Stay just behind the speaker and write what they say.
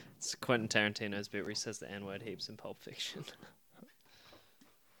It's Quentin Tarantino's bit where he says the N-word heaps in Pulp Fiction.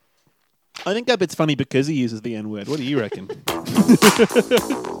 I think that bit's funny because he uses the N-word. What do you reckon? We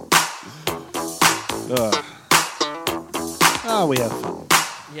have fun.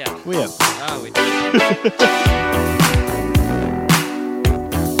 Yeah. We have fun. Oh, we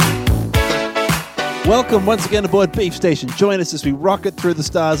do. Welcome once again aboard Beef Station. Join us as we rocket through the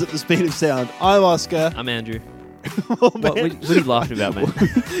stars at the speed of sound. I'm Oscar. I'm Andrew. Oh, What are you laughing about, man?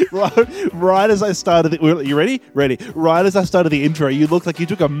 right as I started, you ready? Ready. Right as I started the intro, you looked like you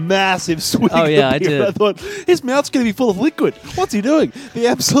took a massive swig. Oh, yeah, of I beer. did. I thought his mouth's going to be full of liquid. What's he doing? The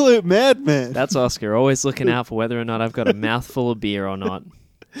absolute madman. That's Oscar, always looking out for whether or not I've got a mouthful of beer or not.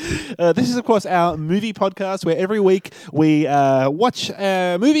 This is, of course, our movie podcast where every week we watch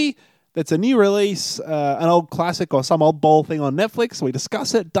a movie that's a new release, an old classic or some old ball thing on Netflix. We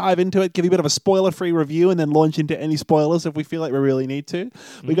discuss it, dive into it, give you a bit of a spoiler-free review, and then launch into any spoilers if we feel like we really need to.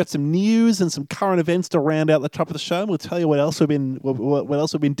 We got some news and some current events to round out the top of the show, and we'll tell you what else we've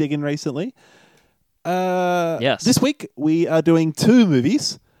been digging recently. Yes. This week we are doing two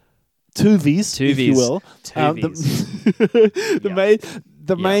movies. Two V's, if you will.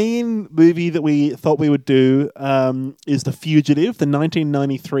 The main movie that we thought we would do is The Fugitive, the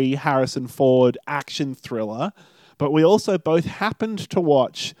 1993 Harrison Ford action thriller. But we also both happened to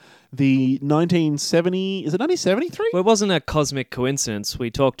watch the 1970... Is it 1973? Well, it wasn't a cosmic coincidence.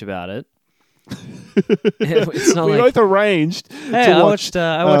 We talked about it. It's not we like... both arranged Hey, to I watch...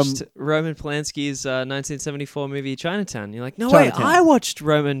 watched Roman Polanski's 1974 movie Chinatown. You're like, no Chinatown. way, I watched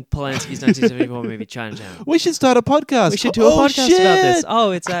Roman Polanski's 1974 movie Chinatown. We should start a podcast. We should do a podcast shit. about this.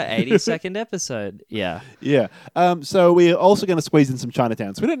 Oh, it's our 82nd episode. Yeah. Yeah. So we're also going to squeeze in some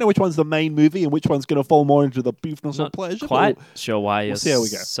Chinatown. So we don't know which one's the main movie and which one's going to fall more into the beefness or Not pleasure. quite sure why you're see how we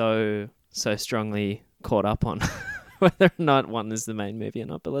go. so strongly caught up on whether or not one is the main movie or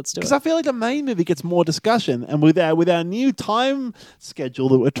not, but let's do it. Because I feel like the main movie gets more discussion, and with our new time schedule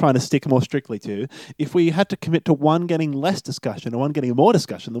that we're trying to stick more strictly to, if we had to commit to one getting less discussion and one getting more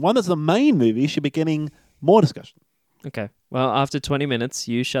discussion, the one that's the main movie should be getting more discussion. Okay. Well, after 20 minutes,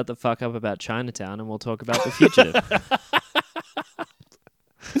 you shut the fuck up about Chinatown and we'll talk about The Fugitive.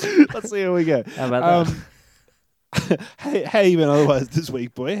 Let's see how we go. How about that? How you been otherwise this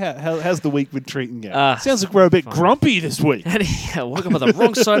week, boy? How's the week been treating you? Sounds like we're a bit fine. grumpy this week. Yeah, woke up on the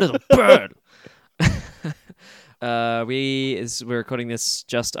wrong side of the bird. We're recording this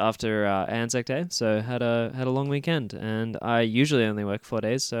just after Anzac Day, so had a long weekend, and I usually only work 4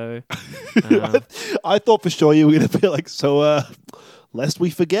 days, so I thought for sure you were going to be like, lest we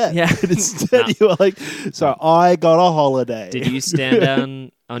forget. Yeah. And instead you were like, so I got a holiday. Did you stand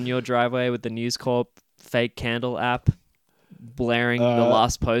down on your driveway with the News Corp fake candle app blaring the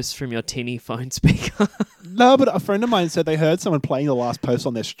last post from your tinny phone speaker? No, but a friend of mine said they heard someone playing the last post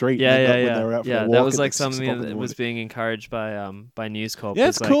on their street. When they were out for a walk that was at like 6 something o'clock in the that was morning. being encouraged by News Corp. Yeah,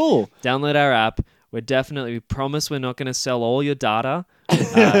 it's cool. Download our app. We promise we're not going to sell all your data.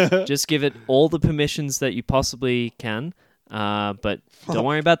 Just give it all the permissions that you possibly can. But don't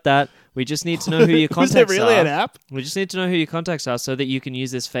worry about that. We just need to know who your contacts are. Was there really an app? We just need to know who your contacts are so that you can use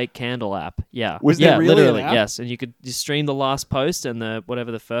this fake candle app. Yeah. Was there really literally, an app? yes. And you could just stream the last post and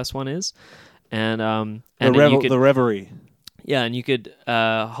whatever the first one is. And The Reverie. yeah, and you could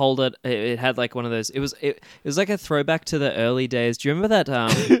hold it. It had like one of those. It was like a throwback to the early days. Do you remember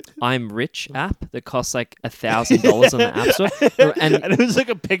that I'm Rich app that costs like $1,000 on the App Store? And it was like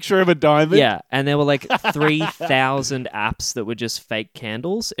a picture of a diamond. Yeah, and there were like 3,000 apps that were just fake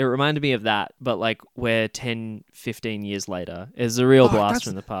candles. It reminded me of that, but like we're 10, 15 years later. It's a real blast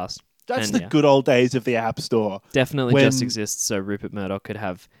from the past. That's And the good old days of the App Store. Definitely when- just exists so Rupert Murdoch could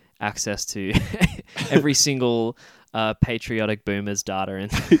have access to every single patriotic boomer's data,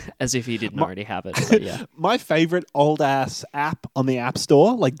 and as if he didn't already have it. But yeah. My favorite old ass app on the App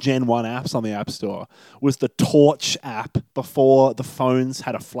Store, like Gen 1 apps on the App Store, was the Torch app before the phones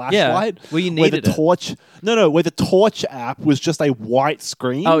had a flashlight. Well, you needed it. Where the Torch app was just a white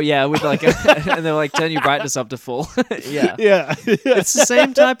screen. Oh yeah, with like and they're like turn your brightness up to full. Yeah. Yeah. It's the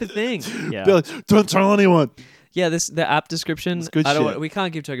same type of thing. Yeah. Be like, don't tell anyone. Yeah, the app description. It's good shit. We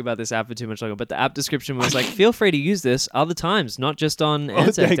can't keep talking about this app for too much longer, but the app description was like, feel free to use this other times, not just on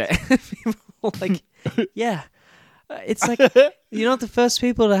Anzac Day. People were like, yeah, it's like you're not the first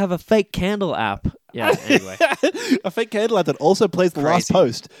people to have a fake candle app. Yeah. Anyway, a fake candle app that also plays the last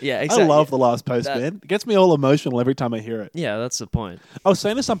post. Yeah, exactly. I love the last post, man. It gets me all emotional every time I hear it. Yeah, that's the point. I was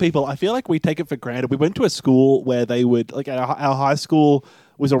saying to some people, I feel like we take it for granted. We went to a school where they would, like our high school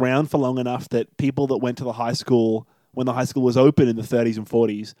was around for long enough that people that went to the high school when the high school was open in the 30s and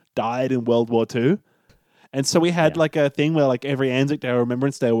 40s died in World War II. And so we had Yeah. like a thing where like every Anzac Day or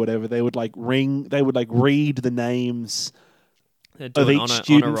Remembrance Day or whatever, they would like read the names They're doing of each on a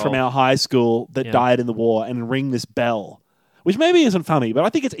student from roll. our high school that Yeah. died in the war and ring this bell. Which maybe isn't funny, but I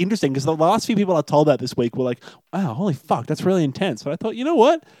think it's interesting because the last few people I told that this week were like, wow, holy fuck, that's really intense. But I thought, you know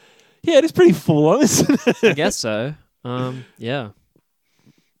what? Yeah, it is pretty full on, isn't it? I guess so. Yeah.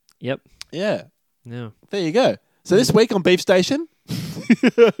 Yep. Yeah. Yeah. There you go. So this week on Beef Station,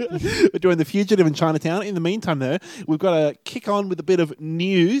 we're doing The Fugitive in Chinatown. In the meantime, though, we've got to kick on with a bit of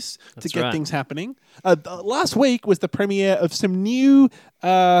news to That's get right. things happening. Last week was the premiere of some new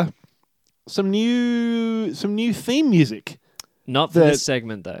theme music Not for The- this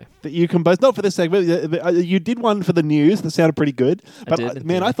segment though. that you composed. Not for this segment. You did one for the news that sounded pretty good. But did,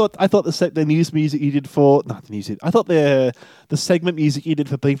 man, yeah. I thought the news music you did for not the music. I thought the segment music you did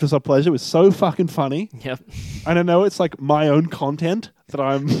for Beefness or Pleasure was so fucking funny. Yep. I don't know. It's like my own content that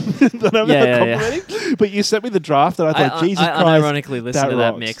I'm Yeah. complimenting. But you sent me the draft, and I thought, Jesus I Christ, unironically listened to that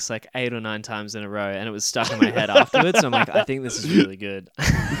rocks. mix like 8 or 9 times in a row, and it was stuck in my head afterwards. So I'm like, I think this is really good.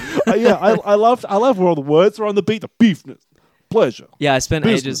 I love where all the words are on the beat. The beefness, pleasure. Yeah, I spent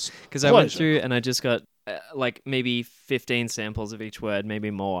Business, ages because I went pleasure. through and I just got like maybe 15 samples of each word,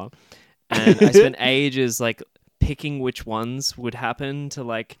 maybe more, and I spent ages like picking which ones would happen to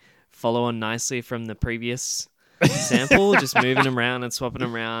like follow on nicely from the previous sample, just moving them around and swapping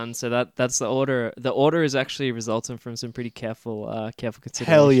them around. So that's the order. The order is actually resulting from some pretty careful consideration.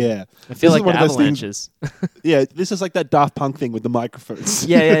 Hell yeah! I feel This is like one the of those things- avalanches. Yeah, this is like that Daft Punk thing with the microphones.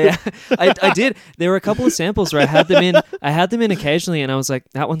 Yeah. I did. There were a couple of samples where I had them in occasionally, and I was like,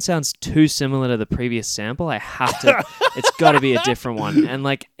 that one sounds too similar to the previous sample. I have to. It's got to be a different one. And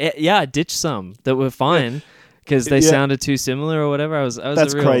like, I ditched some that were fine because they Yeah. sounded too similar or whatever. I was.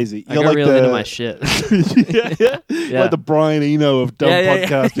 That's crazy. I You're got like real the- into my shit. Like the Brian Eno of dumb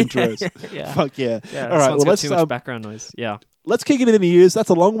podcast intros. Yeah. Fuck yeah! Yeah, All right, well got let's too much background noise. Yeah. let's kick it into the news. That's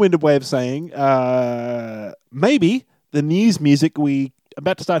a long-winded way of saying maybe the news music we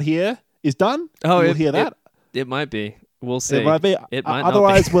about to start here is done. We'll hear that. It might be. We'll see. It might be. It might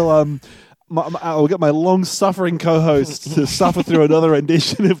Otherwise, we'll I'll get my long-suffering co-host to suffer through another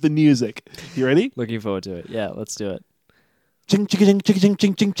rendition of the music. You ready? Looking forward to it. Yeah, let's do it. Ching ching ching ching ching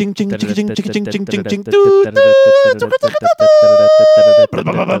ching ching ching ching ching ching ching ching ching ching.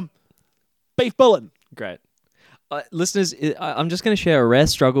 Beef bulletin. Great. Listeners, I'm just going to share a rare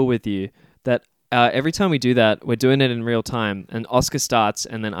struggle with you that every time we do that, we're doing it in real time, and Oscar starts,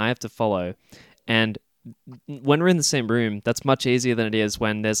 and then I have to follow. And when we're in the same room, that's much easier than it is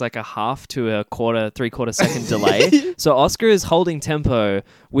when there's like a half to a quarter, 3/4 second delay. So Oscar is holding tempo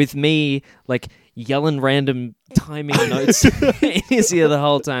with me, like yelling random timing notes in his ear the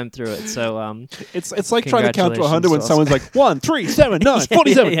whole time through it. So It's like trying to count to 100 when Congratulations, someone's like 1, 3, 7, 9,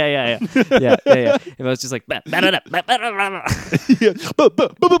 47. yeah. If I was just like,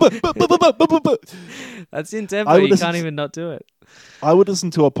 that's in tempo. I would You listen can't to- even not do it. I would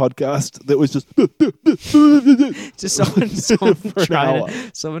listen to a podcast that was just Just For an hour.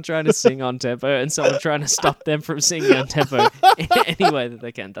 someone trying to sing on tempo, and someone trying to stop them from singing on tempo in any way that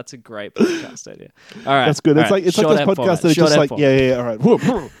they can. That's a great podcast idea. All right, That's good. all It's right. like Short those app podcasts format, that are short just app like format. all right.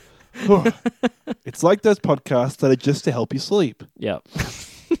 Whoa. It's like those podcasts that are just to help you sleep. Yeah.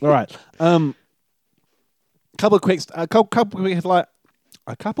 All right. Couple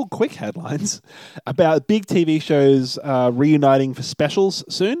quick headlines about big TV shows reuniting for specials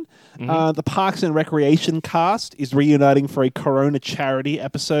soon. The Parks and Recreation cast is reuniting for a Corona charity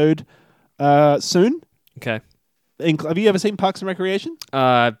episode soon. Okay. Have you ever seen Parks and Recreation?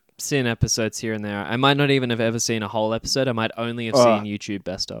 I've seen episodes here and there. I might not even have ever seen a whole episode. I might only have seen YouTube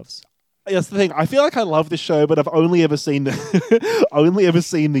best ofs. That's the thing. I feel like I love this show, but I've only ever seen the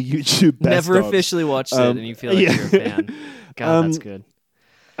YouTube best Never of. officially watched it, and you feel like yeah. you're a fan. God, that's good.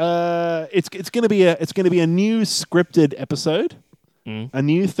 It's gonna be a new scripted episode, a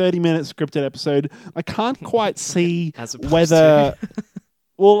new 30-minute scripted episode. I can't quite see As opposed whether.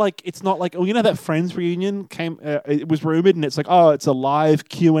 Well, like it's not like you know that Friends reunion came. It was rumored, and it's like it's a live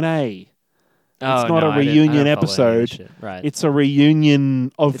Q&A. Oh, It's not no, a I didn't reunion follow any of episode. that shit. Right. It's a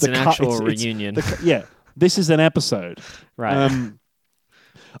reunion of It's the an actual reunion. yeah, this is an episode. Right.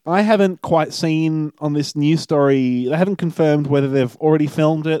 I haven't quite seen on this news story. They haven't confirmed whether they've already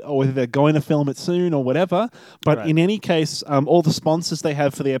filmed it or whether they're going to film it soon or whatever. But Right. in any case, all the sponsors they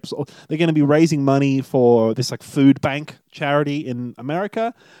have for the episode, they're going to be raising money for this like food bank charity in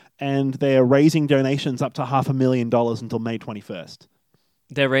America, and they're raising donations up to $500,000 until May 21st.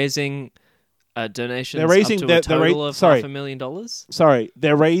 They're raising donations They're raising- up to they're- a total they're of sorry. $500,000. Sorry,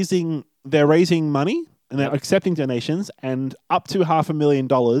 they're raising money and they're Yep. accepting donations, and up to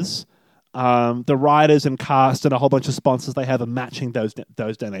 $500,000 the writers and cast and a whole bunch of sponsors they have are matching those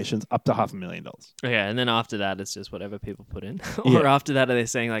donations up to $500,000. Okay, and then after that, it's just whatever people put in. Yeah. Or after that, are they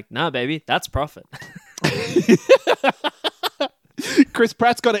saying like, nah, baby, that's profit? Chris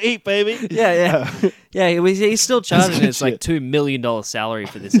Pratt's got to eat, baby. Yeah. He's still charging good his like shit. $2 million salary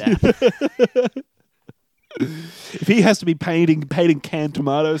for this app. If he has to be paid in canned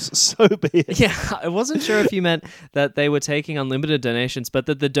tomatoes, so be it. Yeah, I wasn't sure if you meant that they were taking unlimited donations, but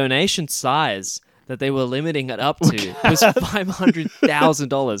that the donation size that they were limiting it up to was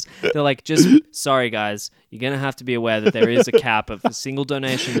 $500,000. They're like, just sorry, guys, you're gonna have to be aware that there is a cap of a single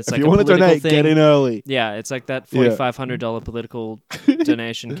donation. It's If like you a want to political donate, thing. get in early. Yeah, it's like that $4,500 political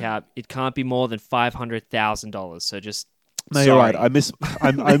donation cap. It can't be more than $500,000. So just. No, sorry. you're right. I was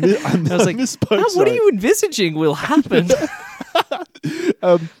like, misspoke. What are you envisaging will happen?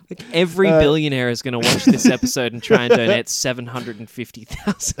 Like every billionaire is going to watch this episode and try and donate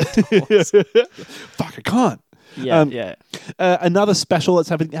 $750,000. Fuck, I can't. Yeah. Another special that's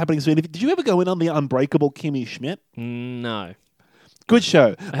happening soon. Did you ever go in on the Unbreakable Kimmy Schmidt? No. Good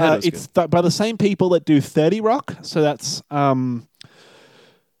show. I heard it was It's by the same people that do 30 Rock. So that's Alec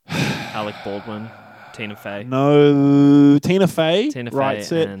Baldwin, Tina Fey. no Tina Fey Tina Fey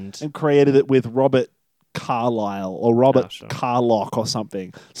writes it and created it with Robert Carlyle or Robert sure. Carlock or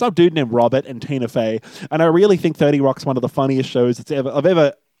something. Some dude named Robert and Tina Fey. And I really think 30 Rock's one of the funniest shows I've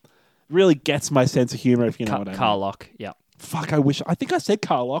ever really gets my sense of humor, if you know what I mean. Carlock, yeah. Fuck, I think I said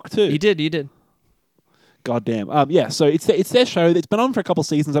Carlock too. You did. Goddamn. Yeah, so it's their show. It's been on for a couple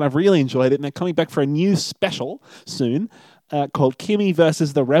seasons and I've really enjoyed it. And they're coming back for a new special soon called Kimmy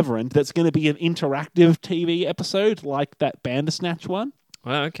versus the Reverend. That's going to be an interactive TV episode like that Bandersnatch one.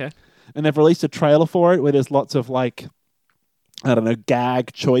 Oh, okay. And they've released a trailer for it where there's lots of like, I don't know,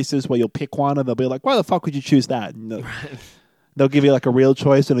 gag choices where you'll pick one and they'll be like, why the fuck would you choose that? And they'll give you like a real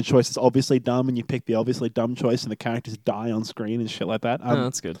choice and a choice that's obviously dumb and you pick the obviously dumb choice and the characters die on screen and shit like that.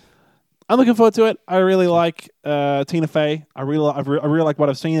 That's good. I'm looking forward to it. I really like Tina Fey. I really like what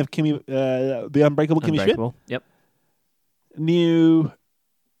I've seen of Kimmy, the Unbreakable Kimmy Schmidt. Yep. New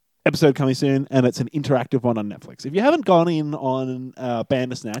episode coming soon, and it's an interactive one on Netflix. If you haven't gone in on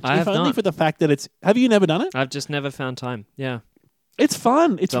Bandersnatch, I have only not. for the fact that it's... Have you never done it? I've just never found time. Yeah. It's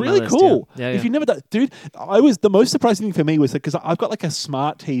fun. It's on my really list, cool. yeah. If you've never done... Dude, the most surprising thing for me was that because I've got like a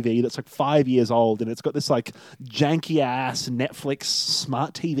smart TV that's like 5 years old, and it's got this like janky-ass Netflix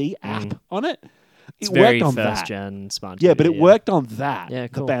smart TV app on it. It's It very worked on first that. gen smart Yeah, TV, but it worked on that, Yeah,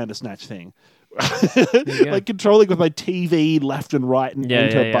 cool. the Bandersnatch thing. go. Like controlling with my TV left and right and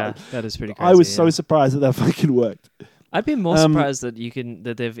enter Yeah. button. That is pretty crazy. I was so yeah. surprised that fucking worked. I'd be more surprised that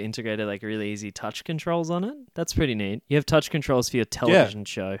that they've integrated like really easy touch controls on it. That's pretty neat. You have touch controls for your television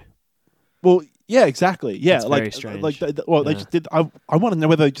show. Well, yeah, exactly. Yeah, That's very strange. Like, they just did. I want to know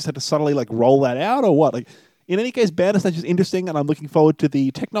whether they just had to subtly like roll that out or what. Like, in any case, Bandersnatch is interesting, and I'm looking forward to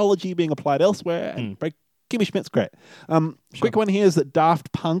the technology being applied elsewhere. And Kimmy Schmidt's great. Quick one here is that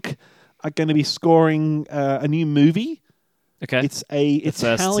Daft Punk are going to be scoring a new movie. Okay. It's a the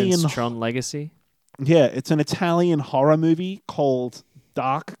Italian. first since Tron Legacy. Yeah, it's an Italian horror movie called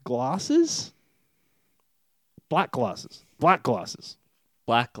Dark Glasses. Black Glasses. Black glasses.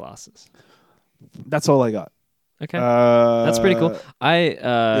 That's all I got. Okay. That's pretty cool. I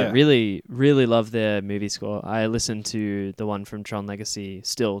yeah. really, really love their movie score. I listen to the one from Tron Legacy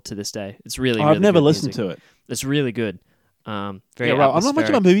still to this day. It's really, really I've never good listened music. to it. It's really good. Very Yeah, right. I'm not much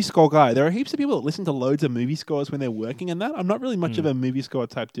of a atmospheric. movie score guy. There are heaps of people that listen to loads of movie scores when they're working in that. I'm not really much of a movie score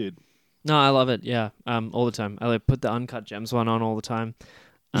type dude. No, I love it. Yeah, all the time. I like put the Uncut Gems one on all the time.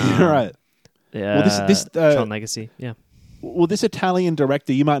 Right. Yeah. Well, this Tron Legacy. Yeah. Well, this Italian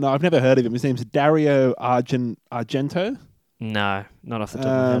director, you might know. I've never heard of him. His name's Dario Argento. No, not off the top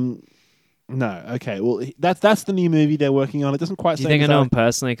of my head. No. Okay. Well, that's the new movie they're working on. It doesn't quite. Do you say think I know exactly- him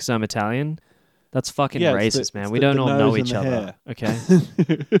personally because I'm Italian? That's fucking Yeah, it's racist, the- man. it's We the- don't the all nose know and each the other. hair. Okay.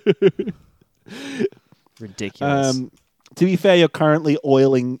 Ridiculous. To be fair, you're currently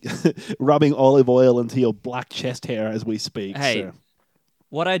rubbing olive oil into your black chest hair as we speak. Hey, so.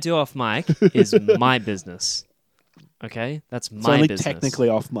 what I do off mic is my business. Okay, that's It's my only business. technically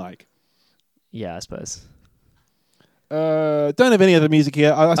off mic. Yeah, I suppose. Don't have any other music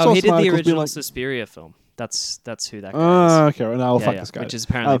here. I saw he did some the articles being original like, Suspiria film. That's who that guy oh, is. okay. Right, now I'll Yeah, fuck yeah, this guy. which is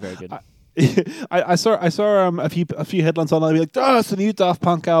apparently very good. I saw a few headlines online. Be like, oh, it's the new Daft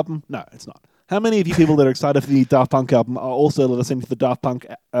Punk album. No, it's not. How many of you people that are excited for the Daft Punk album are also listening to the Daft Punk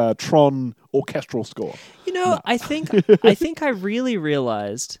Tron orchestral score? You know, I think I really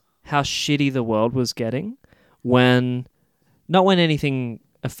realized how shitty the world was getting when anything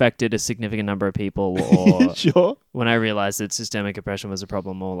affected a significant number of people, or Sure. when I realized that systemic oppression was a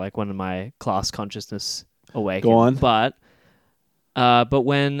problem, or like when my class consciousness awakened. Go on. But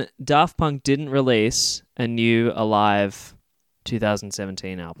when Daft Punk didn't release a new Alive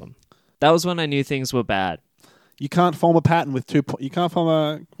 2017 album, that was when I knew things were bad. You can't form a pattern with you can't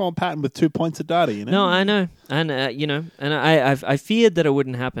form a pattern with 2 points of data. You know. No, I know, and and I feared that it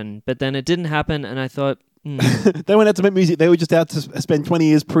wouldn't happen, but then it didn't happen, and I thought. They weren't out to make music. They were just out to spend 20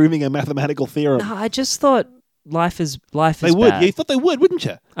 years proving a mathematical theorem. No, I just thought life is They would. bad. Yeah, you thought they would, wouldn't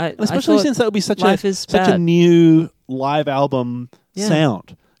you? Especially since that would be such a new live album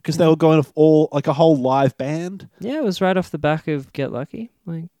sound, because they were going all like a whole live band. Yeah, it was right off the back of Get Lucky.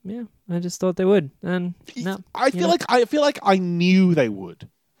 Like, yeah, I just thought they would, and no, I feel like I knew they would.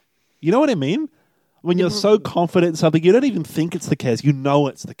 You know what I mean? When you're so confident in something, you don't even think it's the case. You know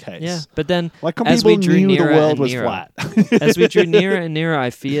it's the case. Yeah, but then like when as people we drew knew nearer the world and was nearer, flat. as we drew nearer and nearer, I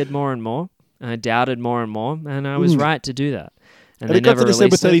feared more and more, and I doubted more and more, and I was right to do that. And it got to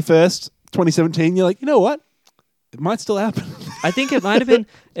December 31st, 2017. You're like, you know what? It might still happen. I think it might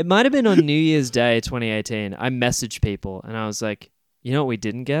have been on New Year's Day 2018. I messaged people and I was like, you know what we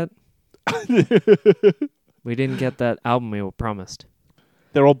didn't get? We didn't get that album we were promised.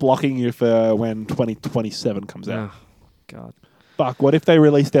 They're all blocking you for when 2027 comes out. Oh, God. Fuck, what if they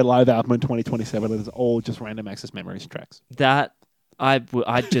release their live album in 2027 and it's all just random access memories tracks? That, I'd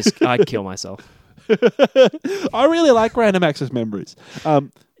kill myself. I really like random access memories.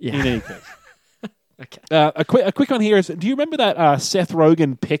 In any case. Okay. A quick one here is, do you remember that Seth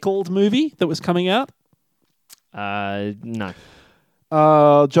Rogen Pickled movie that was coming out? No.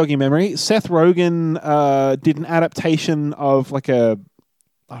 Jogging memory. Seth Rogen did an adaptation of like it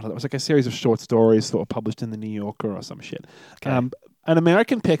was like a series of short stories that were published in the New Yorker or some shit. Okay. An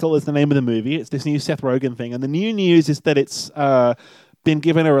American Pickle is the name of the movie. It's this new Seth Rogen thing. And the new news is that it's been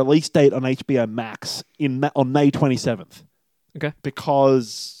given a release date on HBO Max on May 27th. Okay.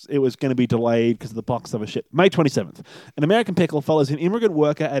 Because it was going to be delayed because of the box office shit. May 27th. An American Pickle follows an immigrant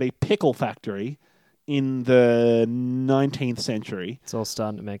worker at a pickle factory in the 19th century. It's all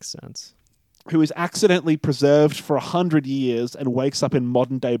starting to make sense. Who is accidentally preserved for 100 years and wakes up in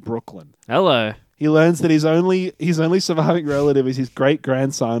modern-day Brooklyn. Hello. He learns that his only surviving relative is his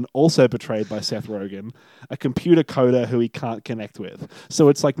great-grandson, also portrayed by Seth Rogen, a computer coder who he can't connect with. So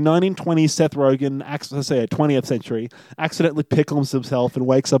it's like 1920s Seth Rogen, let's say 20th century, accidentally pickles himself and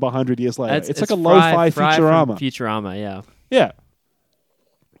wakes up 100 years later. It's like a lo-fi Futurama. Futurama, yeah. Yeah.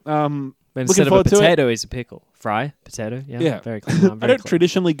 But instead of a potato, he's a pickle. Fry, potato, yeah. Very clever. I don't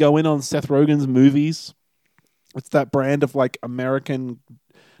traditionally go in on Seth Rogen's movies. It's that brand of like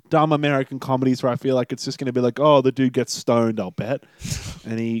dumb American comedies where I feel like it's just going to be like, oh, the dude gets stoned, I'll bet.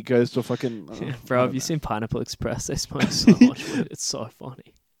 And he goes to a fucking... Bro, have you seen Pineapple Express? They smoke so much weed. It's so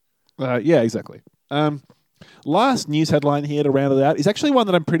funny. Yeah, exactly. Last news headline here to round it out is actually one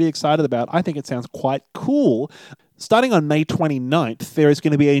that I'm pretty excited about. I think it sounds quite cool. Starting on May 29th, there is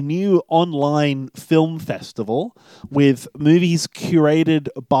going to be a new online film festival with movies curated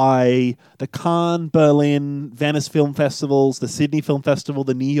by the Cannes, Berlin, Venice Film Festivals, the Sydney Film Festival,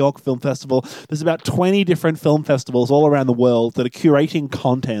 the New York Film Festival. There's about 20 different film festivals all around the world that are curating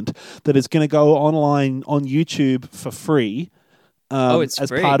content that is going to go online on YouTube for free. It's as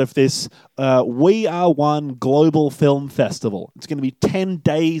free. part of this We Are One Global Film Festival. It's going to be 10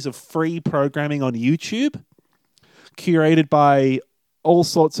 days of free programming on YouTube, curated by all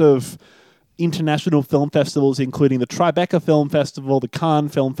sorts of international film festivals, including the Tribeca Film Festival, the Cannes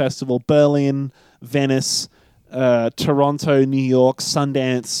Film Festival, Berlin, Venice, Toronto, New York,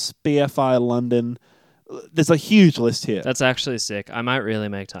 Sundance, BFI London. There's a huge list here. That's actually sick. I might really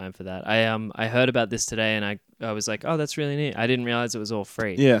make time for that. I heard about this today and I was like, oh, that's really neat. I didn't realize it was all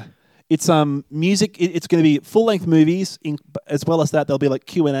free. Yeah. It's music. It's going to be full-length movies. As well as that, there'll be like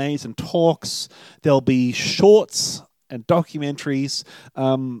Q&As and talks. There'll be shorts and documentaries.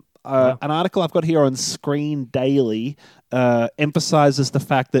 An article I've got here on Screen Daily emphasizes the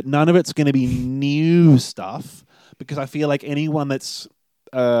fact that none of it's going to be new stuff, because I feel like anyone that's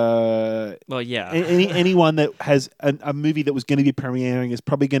anyone that has a movie that was going to be premiering is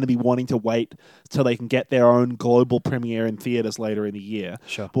probably going to be wanting to wait till they can get their own global premiere in theaters later in the year.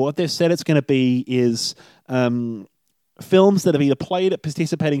 Sure. But what they've said it's going to be is films that have either played at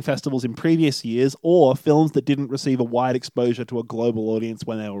participating festivals in previous years or films that didn't receive a wide exposure to a global audience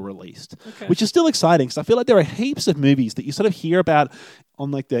when they were released, which is still exciting because I feel like there are heaps of movies that you sort of hear about on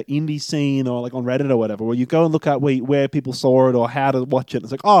like the indie scene or like on Reddit or whatever, where you go and look at where people saw it or how to watch it.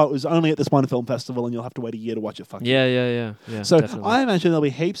 It's like, oh, it was only at this one film festival and you'll have to wait a year to watch it. Yeah, So definitely. I imagine there'll be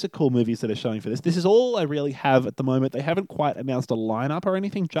heaps of cool movies that are showing for this. This is all I really have at the moment. They haven't quite announced a lineup or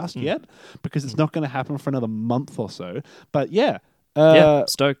anything just yet because it's not going to happen for another month or so. But yeah.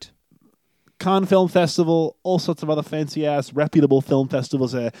 Stoked. Cannes Film Festival, all sorts of other fancy-ass, reputable film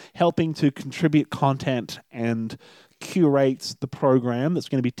festivals are helping to contribute content and curate the program that's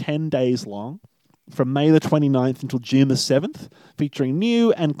going to be 10 days long from May the 29th until June the 7th, featuring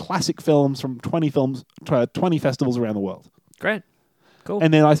new and classic films from 20 festivals around the world. Great. Cool.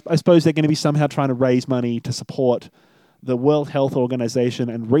 And then I suppose they're going to be somehow trying to raise money to support the World Health Organization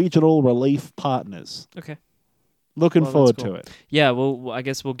and regional relief partners. Okay. Looking forward that's cool. to it. Yeah, well, I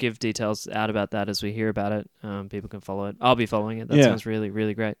guess we'll give details out about that as we hear about it. People can follow it. I'll be following it. That sounds really,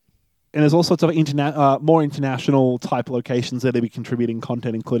 really great. And there's all sorts of more international type locations that will be contributing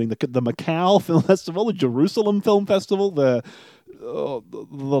content, including the Macau Film Festival, the Jerusalem Film Festival, the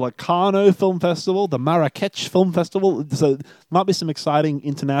Locarno Film Festival, the Marrakech Film Festival. So there might be some exciting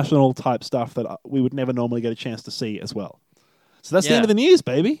international type stuff that we would never normally get a chance to see as well. So that's the end of the news,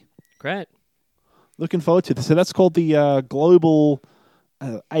 baby. Great. Looking forward to this. So that's called the Global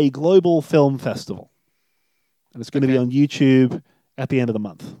Film Festival. And it's going to be on YouTube at the end of the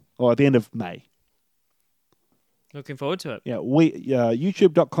month. Or at the end of May. Looking forward to it. Yeah,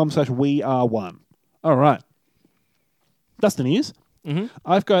 youtube.com/weare1. All right. That's the news. Mm-hmm.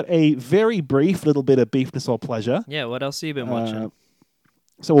 I've got a very brief little bit of beefness or pleasure. Yeah, what else have you been watching?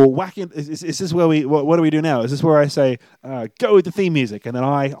 So we'll whack in. Is this where what do we do now? Is this where I say, go with the theme music, and then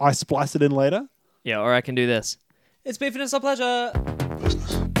I splice it in later? Yeah, or I can do this. It's beefness or pleasure.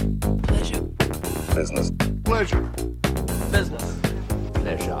 Business. Pleasure. Business. Pleasure. Business.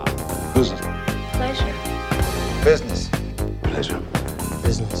 Pleasure. Business. Pleasure. Business. Pleasure.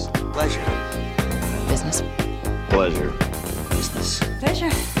 Business. Pleasure. Business. Pleasure. Business.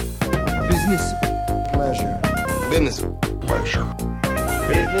 Pleasure. Business. Pleasure. Business. Pleasure. Business.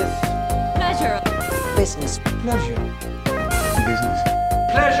 Pleasure. Business. Pleasure. Business.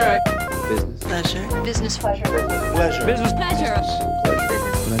 Pleasure. Business. Pleasure. Business pleasure. Pleasure. Business. Pleasure.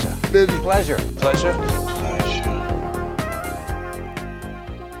 Pleasure. Business. Pleasure. Pleasure.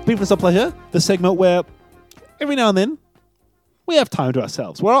 Beefness or pleasure, the segment where every now and then we have time to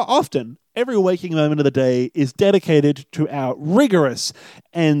ourselves. Where often every waking moment of the day is dedicated to our rigorous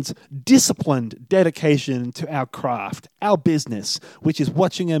and disciplined dedication to our craft, our business, which is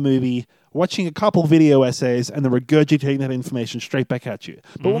watching a movie, watching a couple video essays, and then regurgitating that information straight back at you.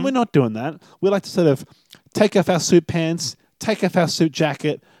 But when we're not doing that, we like to sort of take off our suit pants, take off our suit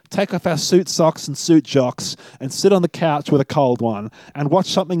jacket, take off our suit socks and suit jocks, and sit on the couch with a cold one and watch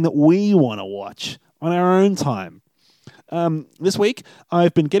something that we want to watch on our own time. This week,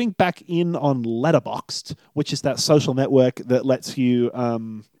 I've been getting back in on Letterboxd, which is that social network that lets you... it's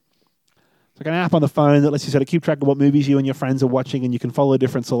like an app on the phone that lets you sort of keep track of what movies you and your friends are watching, and you can follow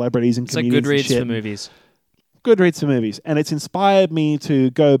different celebrities and It's like comedians and Goodreads shit. for movies. Goodreads for movies. And it's inspired me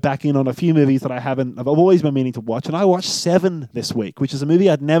to go back in on a few movies that I've always been meaning to watch. And I watched Seven this week, which is a movie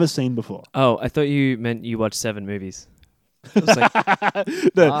I'd never seen before. Oh, I thought you meant you watched 7 movies. I was like,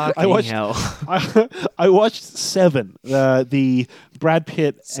 No, fucking hell. I watched Seven, the Brad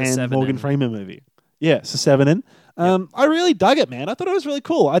Pitt and Seven Morgan in. Freeman movie. Yeah, so Seven in. I really dug it, man. I thought it was really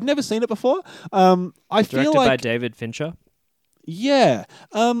cool. I'd never seen it before. I feel Directed by like... David Fincher. Yeah.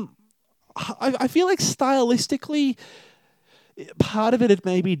 I feel like stylistically, part of it had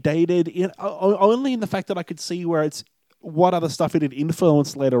maybe dated only in the fact that I could see where it's what other stuff it had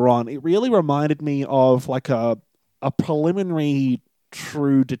influenced later on. It really reminded me of like a preliminary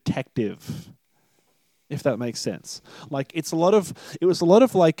True Detective, if that makes sense. Like it was a lot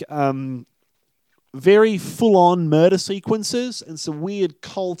of like very full on murder sequences and some weird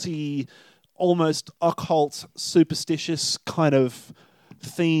culty, almost occult, superstitious kind of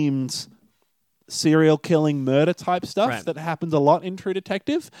themed serial killing murder type stuff that happens a lot in True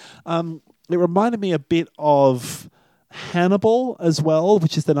Detective. It reminded me a bit of Hannibal as well,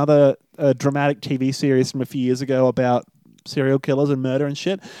 which is another dramatic TV series from a few years ago about serial killers and murder and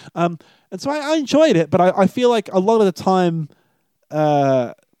shit. And so I enjoyed it, but I feel like a lot of the time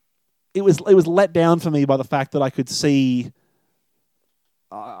it was let down for me by the fact that I could see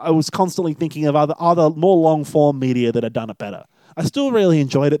I was constantly thinking of other more long form media that had done it better. I still really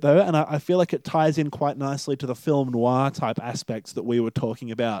enjoyed it though, and I feel like it ties in quite nicely to the film noir type aspects that we were talking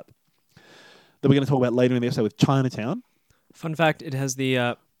about, that we're going to talk about later in the episode with Chinatown. Fun fact: it has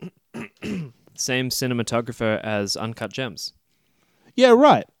the same cinematographer as Uncut Gems. Yeah,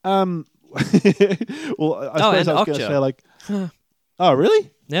 right. Well, I suppose and I was going to Okja. say like, oh,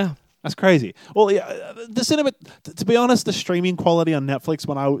 really? Yeah. That's crazy. Well, yeah, the cinema. To be honest, the streaming quality on Netflix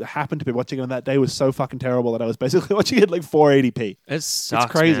when I happened to be watching it on that day was so fucking terrible that I was basically watching it like 480p. It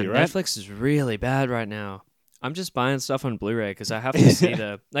sucks, crazy, man. right? Netflix is really bad right now. I'm just buying stuff on Blu-ray because I have to see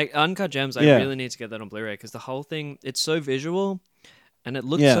like Uncut Gems. I Yeah. really need to get that on Blu-ray because the whole thing, it's so visual and it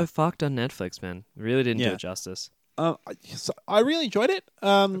looked Yeah. so fucked on Netflix, man. It really didn't do Yeah. it justice. I really enjoyed it.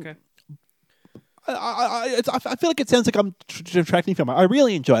 Okay. I feel like it sounds like I'm detracting from it. I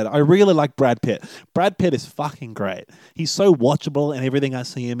really enjoyed it. I really like Brad Pitt. Brad Pitt is fucking great. He's so watchable and everything I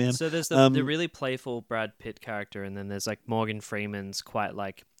see him in. So there's the really playful Brad Pitt character, and then there's like Morgan Freeman's quite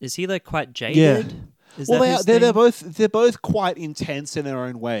like, is he like quite jaded? Is Well, that his they're thing? both quite intense in their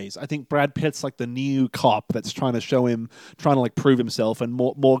own ways. I think Brad Pitt's like the new cop that's trying to like prove himself, and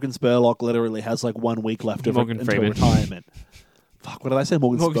Morgan Spurlock literally has like 1 week left of Morgan until Freeman. retirement. Fuck, what did I say?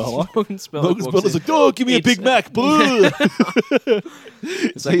 Morgan Spurlock. Morgan Spurlock Morgan walks Spurlock's in. like, oh, give me a It's- Big Mac, boo.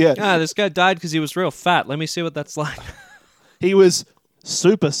 So yeah, This guy died because he was real fat. Let me see what that's like. he was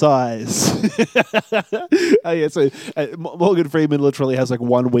supersized. Oh yeah, so Morgan Freeman literally has like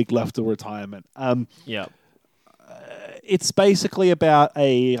 1 week left of retirement. Yeah. It's basically about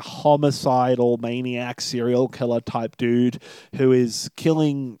a homicidal maniac serial killer type dude who is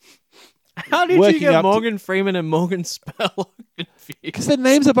killing. How did you Working get up to- Morgan Freeman and Morgan Spurlock confused? Because their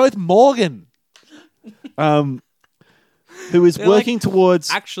names are both Morgan. Who is They're working like towards.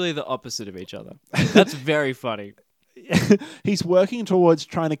 Actually, the opposite of each other. That's very funny. He's working towards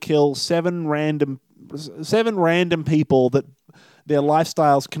trying to kill seven random people that their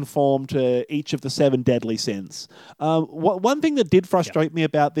lifestyles conform to each of the 7 deadly sins. One thing that did frustrate me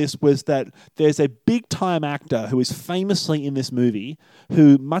about this was that there's a big time actor who is famously in this movie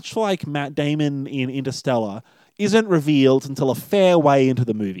who, much like Matt Damon in Interstellar, isn't revealed until a fair way into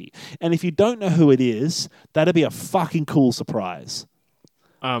the movie. And if you don't know who it is, that'd be a fucking cool surprise.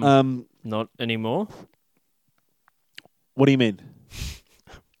 Not anymore. What do you mean?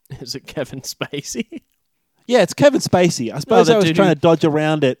 Is it Kevin Spacey? Yeah, it's Kevin Spacey. I suppose that I was dude trying who- to dodge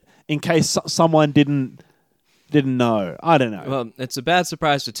around it in case someone didn't know. I don't know. Well, it's a bad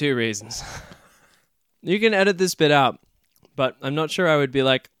surprise for 2 reasons. You can edit this bit out, but I'm not sure I would be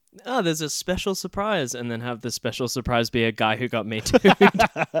like, oh, there's a special surprise, and then have the special surprise be a guy who got me too.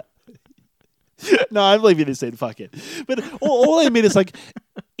 No, I'm leaving this in. Fuck it. But all I mean is like,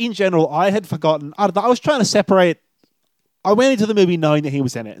 in general, I had forgotten. I was trying to separate. I went into the movie knowing that he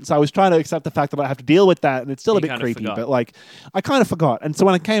was in it, and so I was trying to accept the fact that I have to deal with that, and it's still a You bit kinda creepy. forgot. But like, I kind of forgot, and so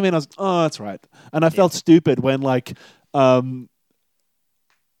when I came in, I was, oh, that's right, and I felt stupid when like they're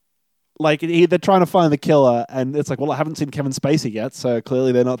trying to find the killer, and it's like, well, I haven't seen Kevin Spacey yet, so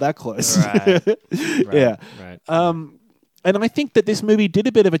clearly they're not that close. Right. Yeah. Right. And I think that this movie did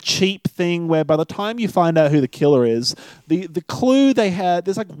a bit of a cheap thing where by the time you find out who the killer is, the clue they had,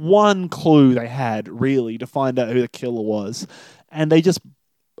 there's like one clue they had really to find out who the killer was. And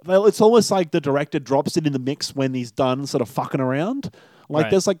it's almost like the director drops it in the mix when he's done sort of fucking around. Like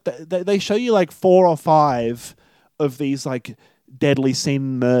Right. there's like, they show you like 4 or 5 of these like deadly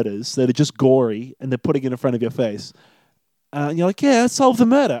sin murders that are just gory and they're putting it in front of your face. And you're like, yeah, solve the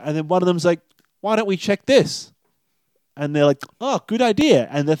murder. And then one of them's like, why don't we check this? And they're like, oh, good idea.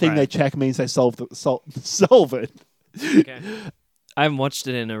 And the thing Right. they check means they solve it. Okay. I haven't watched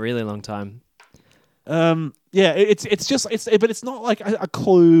it in a really long time. Yeah, but it's not like a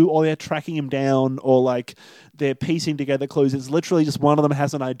clue or they're tracking him down or like they're piecing together clues. It's literally just one of them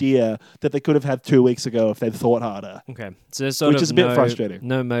has an idea that they could have had 2 weeks ago if they'd thought harder. Okay. So there's sort Which of is a bit frustrating.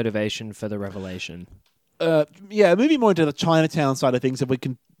 No motivation for the revelation. Yeah, moving more into the Chinatown side of things, if we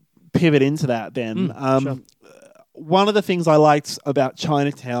can pivot into that then. Sure. One of the things I liked about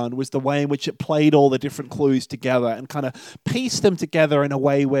Chinatown was the way in which it played all the different clues together and kind of pieced them together in a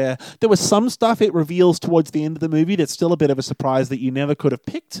way where there was some stuff it reveals towards the end of the movie that's still a bit of a surprise that you never could have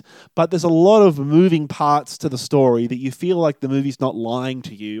picked, but there's a lot of moving parts to the story that you feel like the movie's not lying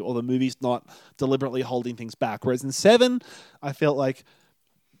to you or the movie's not deliberately holding things back. Whereas in 7, I felt like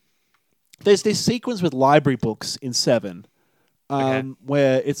there's this sequence with library books in 7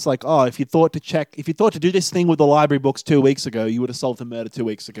 where it's like, oh, if you thought to do this thing with the library books 2 weeks ago, you would have solved the murder 2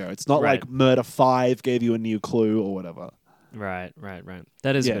 weeks ago. It's not Right. like murder 5 gave you a new clue or whatever. Right.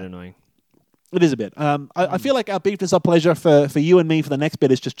 That is Yeah. a bit annoying. It is a bit. I feel like our beefness, our pleasure for you and me for the next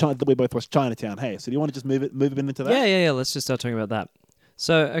bit is just that we both watched Chinatown. Hey, so do you want to just move it into that? Yeah. Let's just start talking about that.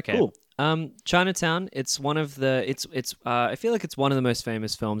 So, okay. Cool. Chinatown, it's one of the I feel like it's one of the most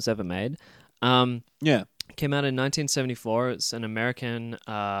famous films ever made. Yeah. Came out in 1974. It's an American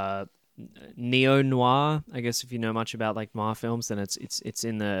neo-noir. I guess if you know much about like noir films, then it's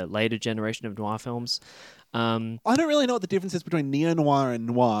in the later generation of noir films. I don't really know what the difference is between neo-noir and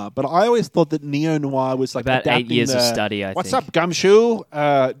noir, but I always thought that neo-noir was like About 8 adapting years of the, study, I What's think. up, Gumshoe?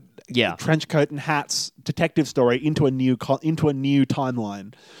 Yeah. Trench coat and hats detective story into a new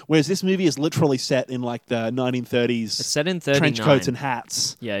timeline. Whereas this movie is literally set in like the 1930s. It's set in 39. Trench coats and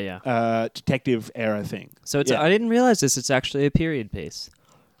hats. Yeah. Detective era thing. So it's Yeah. I didn't realize this. It's actually a period piece.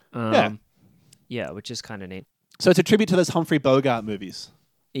 Yeah. Yeah, which is kind of neat. So it's a tribute to those Humphrey Bogart movies.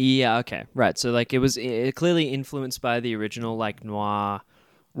 Yeah. Okay. Right. So like it was clearly influenced by the original like noir.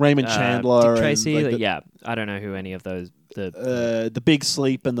 Raymond Chandler. Dick Tracy. And, like, yeah. I don't know who any of those. the Big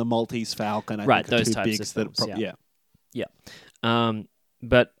Sleep and the Maltese Falcon. I Right, think, are those two types bigs of that films, yeah.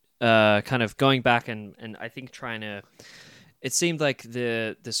 But kind of going back and I think trying to. It seemed like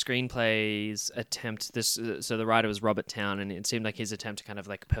the screenplay's attempt. So the writer was Robert Towne, and it seemed like his attempt to kind of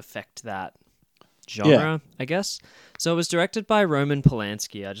like perfect that genre, I guess. So it was directed by Roman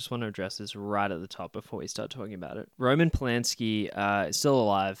Polanski. I just want to address this right at the top before we start talking about it. Roman Polanski is still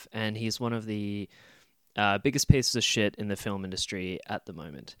alive, and he's one of the biggest pieces of shit in the film industry at the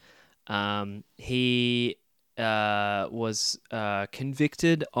moment. He was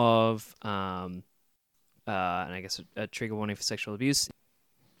convicted of, and I guess a trigger warning for sexual abuse.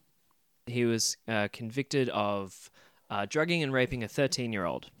 He was convicted of drugging and raping a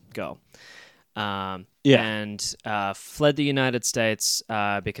 13-year-old girl. And fled the United States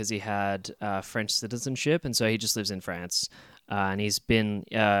because he had French citizenship, and so he just lives in France. And he's been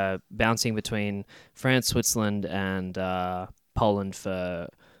bouncing between France, Switzerland, and Poland for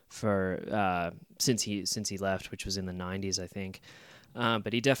since he left, which was in the 90s, I think.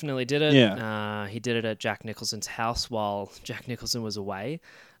 But he definitely did it. Yeah. He did it at Jack Nicholson's house while Jack Nicholson was away.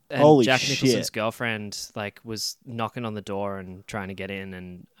 And Holy Jack shit. Nicholson's girlfriend was knocking on the door and trying to get in,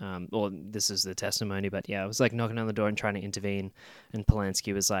 and well, this is the testimony, but yeah, it was like knocking on the door and trying to intervene. And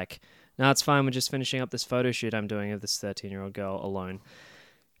Polanski was like, "No, it's fine. We're just finishing up this photo shoot I'm doing of this 13-year-old girl alone."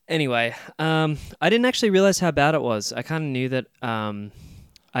 Anyway, I didn't actually realize how bad it was. I kind of knew that.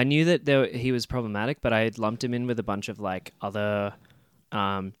 I knew that he was problematic, but I had lumped him in with a bunch of like other.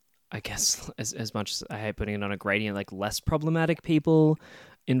 I guess as much as I hate putting it on a gradient, like less problematic people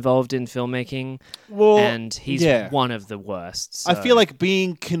involved in filmmaking, and he's one of the worst. So. I feel like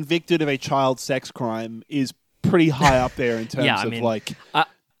being convicted of a child sex crime is pretty high up there in terms of like.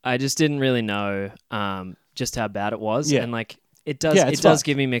 I just didn't really know just how bad it was, and like it does fucked.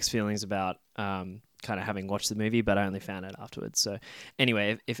 give me mixed feelings about kind of having watched the movie, but I only found out afterwards. So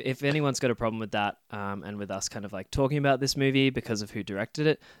anyway, if anyone's got a problem with that and with us kind of like talking about this movie because of who directed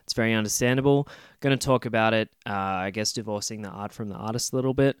it, it's very understandable. Going to talk about it, I guess divorcing the art from the artist a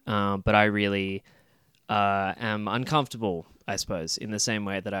little bit, but I really am uncomfortable, I suppose, in the same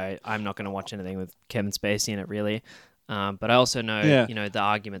way that I'm not going to watch anything with Kevin Spacey in it, really. But I also know, the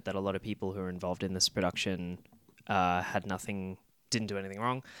argument that a lot of people who are involved in this production didn't do anything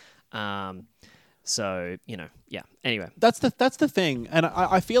wrong. So Anyway, that's the thing, and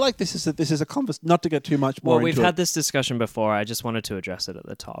I feel like this is a conversation. Not to get too much more. Well, we've into had this discussion before. I just wanted to address it at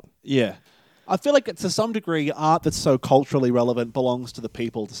the top. Yeah, I feel like to some degree, art that's so culturally relevant belongs to the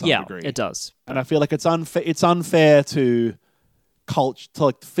people to some degree. Yeah, it does. And I feel like it's unfair. It's unfair to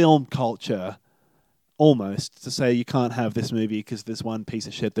like film culture. Almost to say you can't have this movie because there's one piece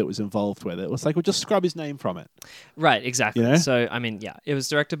of shit that was involved with it. It's like, we'll just scrub his name from it. Right, exactly. You know? So, I mean, it was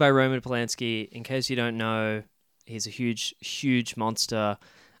directed by Roman Polanski. In case you don't know, he's a huge, huge monster.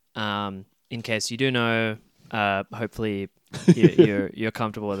 In case you do know, hopefully you're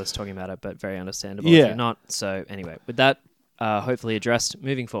comfortable with us talking about it, but very understandable if you're not. So, anyway, with that hopefully addressed,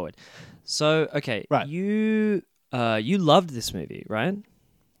 moving forward. So, okay, right. You loved this movie, right?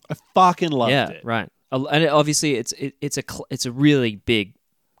 I fucking loved it. Yeah, right. And obviously, it's a really big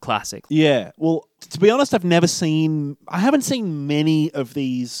classic. Yeah. Well, to be honest, I haven't seen many of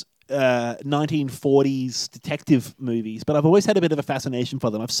these 1940s detective movies, but I've always had a bit of a fascination for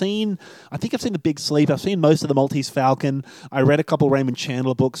them. I think I've seen The Big Sleep. I've seen most of the Maltese Falcon. I read a couple of Raymond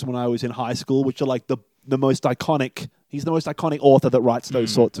Chandler books when I was in high school, which are like the most iconic. He's the most iconic author that writes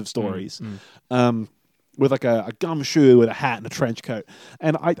those sorts of stories. With like a gumshoe with a hat and a trench coat.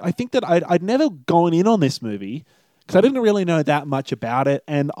 And I think that I'd never gone in on this movie because I didn't really know that much about it.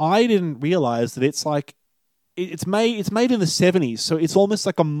 And I didn't realize that it's like, it's made in the 70s. So it's almost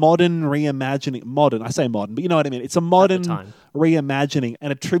like a modern reimagining. Modern, I say modern, but you know what I mean. It's a modern reimagining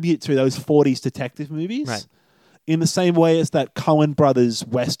and a tribute to those 40s detective movies. Right. In the same way as that Coen Brothers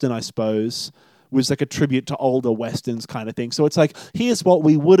Western, I suppose, was like a tribute to older westerns kind of thing. So it's like, here's what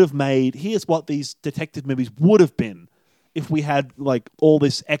we would have made. Here's what these detective movies would have been if we had like all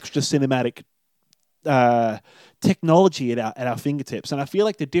this extra cinematic technology at our fingertips. And I feel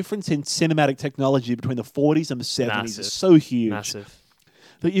like the difference in cinematic technology between the 40s and the 70s Massive. is so huge. Massive.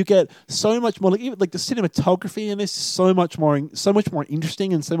 That you get so much more, like even like the cinematography in this is so much more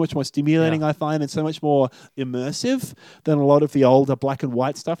interesting and so much more stimulating. Yeah. I find, and so much more immersive than a lot of the older black and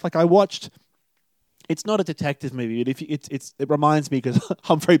white stuff. Like I watched, it's not a detective movie, but if it reminds me because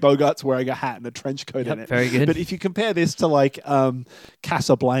Humphrey Bogart's wearing a hat and a trench coat in it. Very good. But if you compare this to like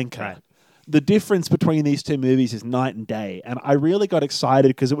Casablanca. Right. The difference between these two movies is night and day. And I really got excited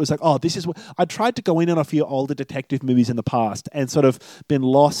because it was like, oh, this is what I tried to go in on a few older detective movies in the past and sort of been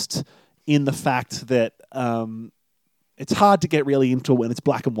lost in the fact that it's hard to get really into it when it's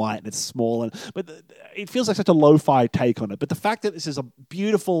black and white and it's small. But it feels like such a lo-fi take on it. But the fact that this is a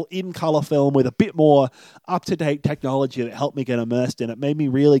beautiful in-color film with a bit more up-to-date technology that helped me get immersed in it made me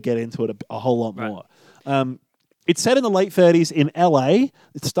really get into it a whole lot more. It's set in the late 30s in LA.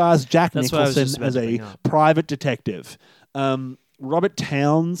 It stars Jack That's what I was just Nicholson about as to a bring up. private detective. Robert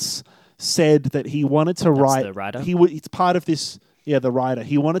Towns said that he wanted to write. the writer? It's part of this. Yeah, the writer.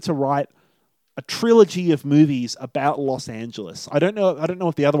 He wanted to write a trilogy of movies about Los Angeles. I don't know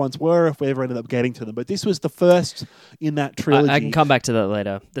if the other ones were, if we ever ended up getting to them, but this was the first in that trilogy. I can come back to that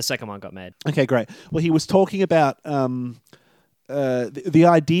later. The second one got made. Okay, great. Well, he was talking about the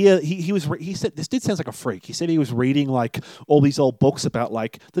idea. He said this did sound like a freak. He said he was reading like all these old books about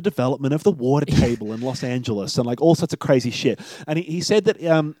like the development of the water table in Los Angeles and like all sorts of crazy shit. And he said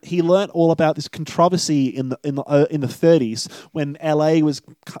that he learnt all about this controversy in the 30s when LA was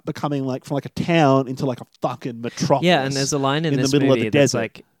becoming like from like a town into like a fucking metropolis. Yeah, and there's a line in this the middle movie of the that's desert.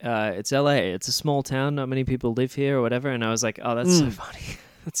 like, it's LA. It's a small town. Not many people live here or whatever. And I was like, oh, that's so funny.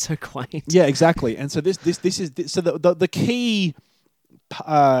 That's so quaint. Yeah, exactly. And so this is so the key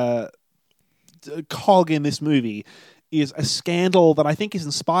cog in this movie is a scandal that I think is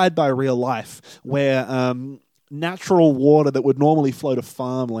inspired by real life, where natural water that would normally flow to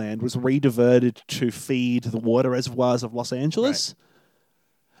farmland was rediverted to feed the water reservoirs of Los Angeles. Right.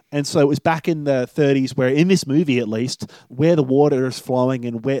 And so it was back in the 30s where, in this movie at least, where the water is flowing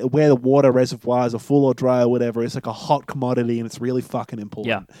and where the water reservoirs are full or dry or whatever, it's like a hot commodity and it's really fucking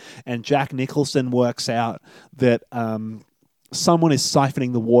important. Yeah. And Jack Nicholson works out that someone is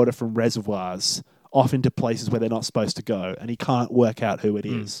siphoning the water from reservoirs off into places where they're not supposed to go, and he can't work out who it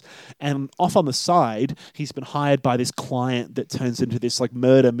is. And off on the side, he's been hired by this client that turns into this like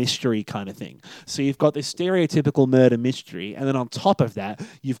murder mystery kind of thing. So you've got this stereotypical murder mystery, and then on top of that,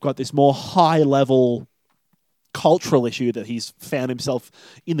 you've got this more high-level cultural issue that he's found himself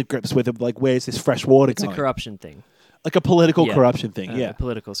in the grips with, of like, where's this fresh water going? It's a corruption thing. Like a political corruption thing, A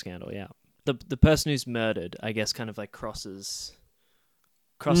political scandal, yeah. The person who's murdered, I guess, kind of like crosses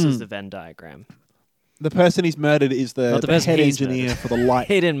the Venn diagram. The person he's murdered is the head engineer for the light.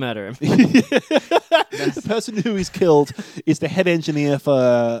 He didn't murder him. The person who is killed is the head engineer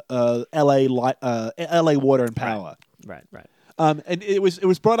for LA Water and Power. Right. And it was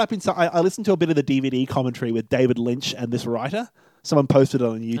brought up in. I listened to a bit of the DVD commentary with David Lynch and this writer. Someone posted it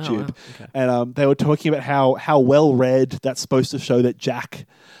on YouTube, Okay. And they were talking about how well read that's supposed to show that Jack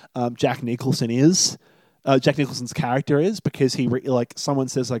Nicholson is. Jack Nicholson's character is, because he someone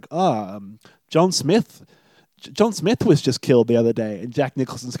says like, John Smith was just killed the other day, and Jack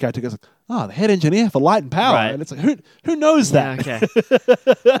Nicholson's character goes, the head engineer for Light and Power, right. And it's like, who knows that? Yeah, okay.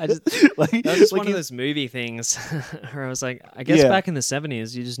 That was just one of those movie things where I was like, I guess back in the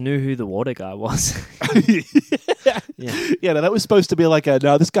 70s, you just knew who the water guy was. Yeah, no, that was supposed to be like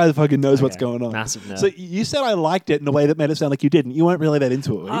this guy fucking knows what's going on. Massive nerd. So you said I liked it in a way that made it sound like you didn't. You weren't really that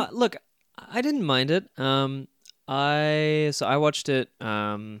into it, were you? Look, I didn't mind it. I watched it.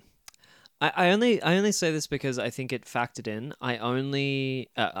 I only say this because I think it factored in. I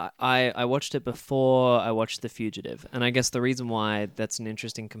watched it before I watched The Fugitive, and I guess the reason why that's an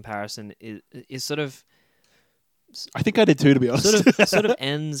interesting comparison is sort of. I think I did too, to be honest. Sort of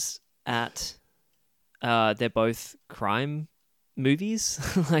ends at. They're both crime movies,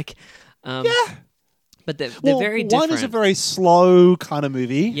 but they're very different. One is a very slow kind of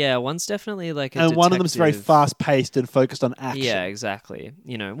movie. Yeah, one's definitely like a and detective. one of them is very fast-paced and focused on action. Yeah, exactly.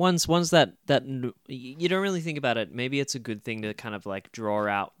 One's that you don't really think about it. Maybe it's a good thing to kind of like draw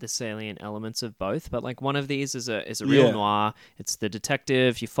out the salient elements of both. But like one of these is a real noir. It's the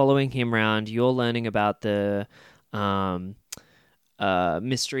detective. You're following him around. You're learning about the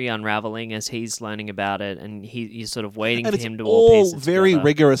mystery unraveling as he's learning about it, and you're sort of waiting for him to all piece it very together.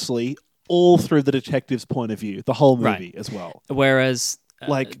 rigorously. All through the detective's point of view, the whole movie as well. Whereas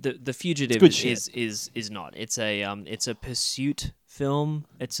Like the Fugitive good shit. is not. It's a pursuit film.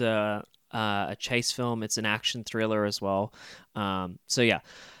 It's a chase film. It's an action thriller as well. So yeah.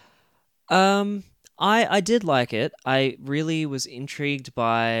 I did like it. I really was intrigued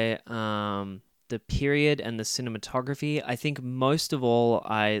by the period and the cinematography. I think most of all,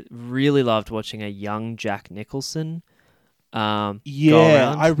 I really loved watching a young Jack Nicholson. Go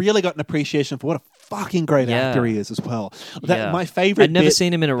around. I really got an appreciation for what a fucking great actor he is as well. My favorite. I'd never bit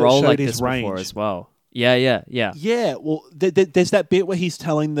seen him in a that role showed like his this range. before as well. Yeah. Yeah, well, there's that bit where he's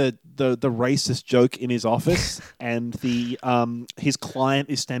telling the racist joke in his office, and the his client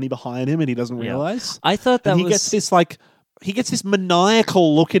is standing behind him, and he doesn't realize. I thought that and he gets this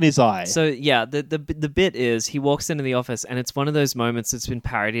maniacal look in his eye. So yeah, the bit is he walks into the office, and it's one of those moments that's been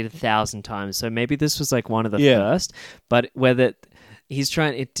parodied 1,000 times. So maybe this was like one of the first, but where he's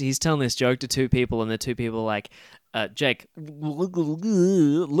telling this joke to two people, and the two people are like. Jake,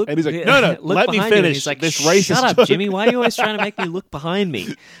 look, and he's like, no, look let me behind you. And finish. he's like, this racist shut up, joke. Jimmy. Why are you always trying to make me look behind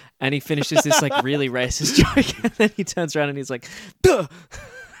me? And he finishes this like really racist joke, and then he turns around and he's like, duh.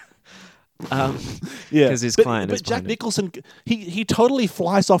 Because his client is But Jack behind him. Nicholson, he totally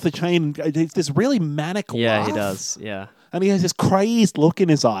flies off the chain. It's this really manic laugh. He does. Yeah. And he has this crazed look in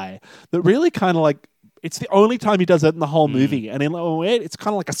his eye that really kind of like. It's the only time he does it in the whole movie, and in it's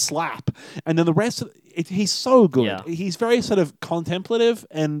kind of like a slap. And then the rest, he's so good. Yeah. He's very sort of contemplative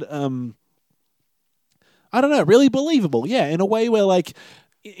and I don't know, really believable. Yeah, in a way where like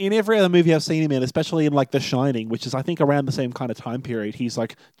in every other movie I've seen him in, especially in like The Shining, which is I think around the same kind of time period, he's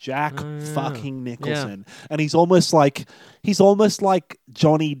like Jack fucking Nicholson, and he's almost like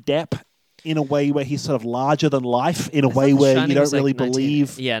Johnny Depp. In a way where he's sort of larger than life, in a way where you don't really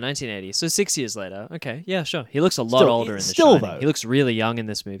believe. Yeah, 1980. So 6 years later. Okay, yeah, sure. He looks a lot older in The still, Shining. though. He looks really young in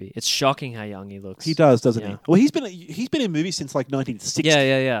this movie. It's shocking how young he looks. He does, doesn't Yeah. he? Well, he's been in movies since like 1960.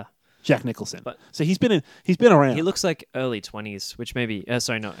 Yeah. Jack Nicholson. But- so he's been around. He looks like early 20s, which maybe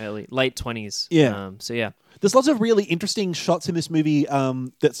not early, late 20s. Yeah. So yeah. There's lots of really interesting shots in this movie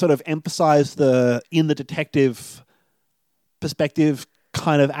that sort of emphasize the detective perspective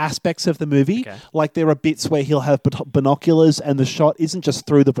kind of aspects of the movie. Okay. Like there are bits where he'll have binoculars, and the shot isn't just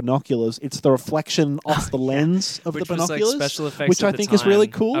through the binoculars; it's the reflection off the lens of Which the was binoculars, like special effects which at I the think is really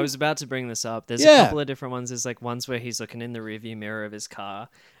time. cool. I was about to bring this up. There's a Yeah. couple of different ones. There's like ones where he's looking in the rearview mirror of his car,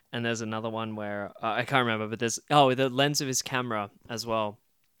 and there's another one where I can't remember, but there's the lens of his camera as well,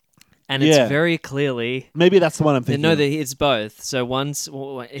 and it's Yeah. very clearly. Maybe that's the one I'm thinking. No, of. it's both. So once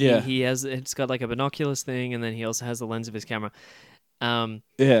Yeah. he has, it's got like a binoculars thing, and then he also has the lens of his camera.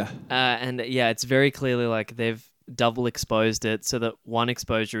 Yeah. It's very clearly like they've double exposed it, so that one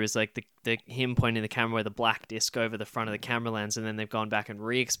exposure is like the him pointing the camera with a black disc over the front of the camera lens, and then they've gone back and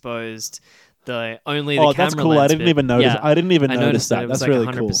re-exposed the camera that's cool. lens I didn't bit. even notice. Yeah, I didn't even I notice noticed that. it was That's like really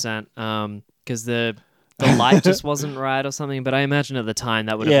 100%, because the light just wasn't right or something. But I imagine at the time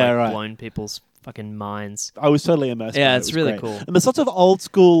that would have Yeah, right. blown people's fucking minds. I was totally immersed. Yeah, in it. it's It was really great. cool. And there's lots of old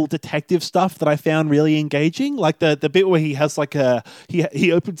school detective stuff that I found really engaging. Like the bit where he has like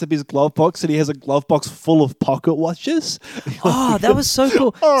he opens up his glove box and he has a glove box full of pocket watches. Oh, that was so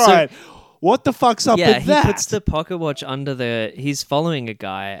cool. All So- right. What the fuck's up Yeah, with he that? puts the pocket watch under he's following a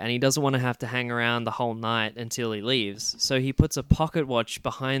guy, and he doesn't want to have to hang around the whole night until he leaves. So he puts a pocket watch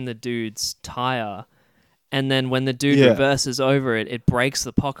behind the dude's tire, and then when the dude reverses over it, it breaks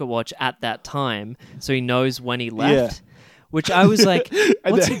the pocket watch at that time, so he knows when he left. Which I was like,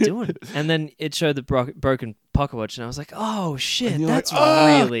 what's he doing? And then it showed the broken pocket watch, and I was like, oh shit, And you're that's like,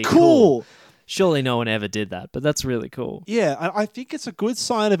 "Oh, really cool. Surely no one ever did that, but that's really cool. Yeah, I think it's a good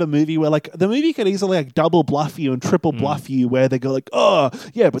sign of a movie where, like, the movie could easily like double bluff you and triple bluff you, where they go like, "Oh,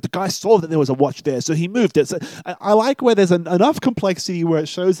 yeah, but the guy saw that there was a watch there, so he moved it." So I like where there's enough complexity where it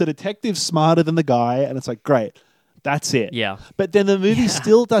shows the detective's smarter than the guy, and it's like, great, that's it. Yeah. But then the movie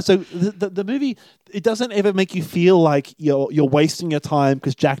still does. So the movie, it doesn't ever make you feel like you're wasting your time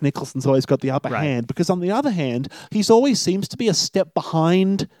because Jack Nicholson's always got the upper hand. Because on the other hand, he's always seems to be a step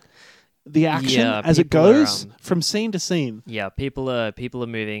behind the action as it people are, goes from scene to scene. Yeah, people are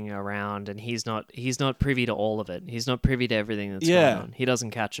moving around, and he's not privy to all of it. He's not privy to everything that's going on. He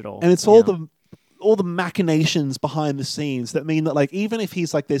doesn't catch it all. And it's all the machinations behind the scenes that mean that, like, even if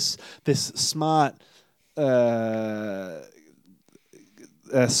he's like this smart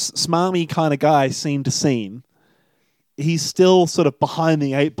smarmy kind of guy scene to scene, he's still sort of behind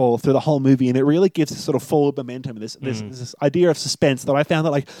the eight ball through the whole movie, and it really gives this sort of forward momentum, this idea of suspense that I found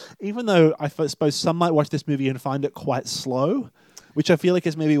that, like, even though I suppose some might watch this movie and find it quite slow, which I feel like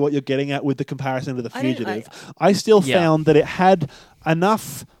is maybe what you're getting at with the comparison to The Fugitive, I still found that it had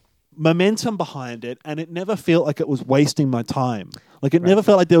enough momentum behind it, and it never felt like it was wasting my time. Like it never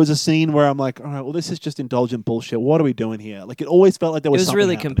felt like there was a scene where I'm like, all right, well, this is just indulgent bullshit. What are we doing here? Like it always felt like there was. It was something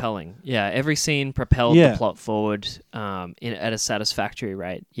really happening. compelling. Yeah, every scene propelled the plot forward at a satisfactory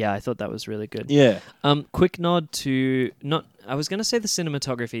rate. Yeah, I thought that was really good. Yeah. Quick nod to I was going to say the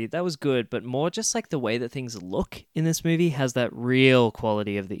cinematography. That was good, but more just like the way that things look in this movie has that real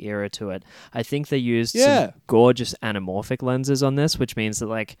quality of the era to it. I think they used some gorgeous anamorphic lenses on this, which means that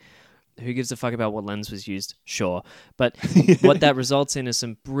like, who gives a fuck about what lens was used? Sure. But what that results in is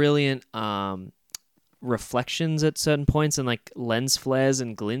some brilliant reflections at certain points and like lens flares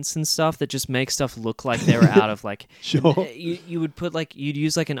and glints and stuff that just make stuff look like they were out of like... Sure. You would put like... You'd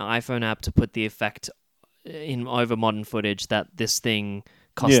use like an iPhone app to put the effect in over modern footage that this thing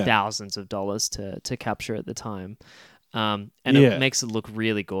cost thousands of dollars to capture at the time. It makes it look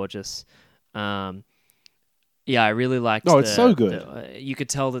really gorgeous. Yeah, I really liked. No, it's so good. You could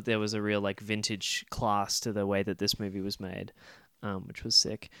tell that there was a real like vintage class to the way that this movie was made, which was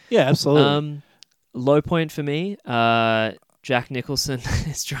sick. Yeah, absolutely. Low point for me, Jack Nicholson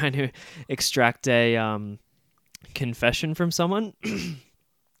is trying to extract a confession from someone,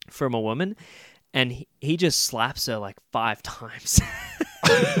 from a woman, and he just slaps her like 5 times.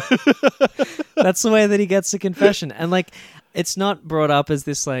 That's the way that he gets the confession, and like it's not brought up as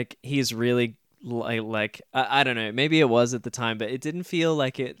this like he's really. Like I don't know, maybe it was at the time, but it didn't feel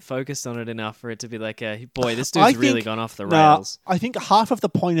like it focused on it enough for it to be like, boy, this dude's really gone off the rails. I think half of the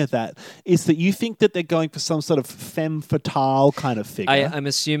point of that is that you think that they're going for some sort of femme fatale kind of figure. I'm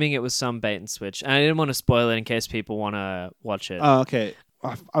assuming it was some bait and switch, and I didn't want to spoil it in case people want to watch it. Oh, okay.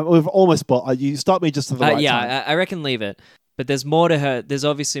 We've almost spoiled. You stopped me just at the right time. I reckon leave it. But there's more to her. There's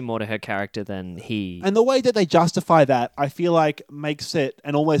obviously more to her character than he. And the way that they justify that, I feel like makes it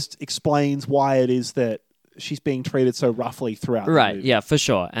and almost explains why it is that she's being treated so roughly throughout. Right. The movie. Yeah, for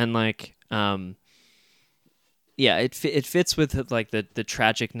sure. And like, it fits with like the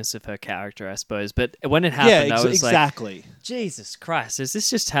tragicness of her character, I suppose. But when it happened, I was exactly. like, Jesus Christ, is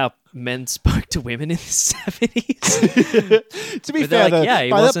this just how men spoke to women in the 70s? To be fair, though,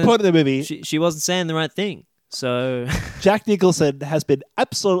 by that point of the movie, she wasn't saying the right thing. So Jack Nicholson has been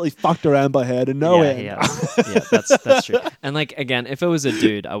absolutely fucked around by her to no end. Yeah, that's true. And like again, if it was a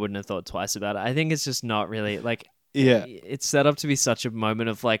dude, I wouldn't have thought twice about it. I think it's just not really like. Yeah, it's set up to be such a moment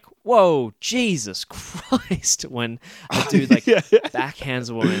of like, whoa, Jesus Christ, when a dude like backhands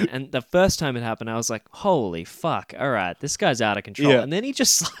a woman. And the first time it happened, I was like, holy fuck, all right, this guy's out of control. Yeah. And then he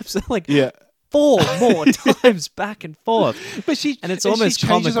just slaps her like 4 more times back and forth. But it's almost she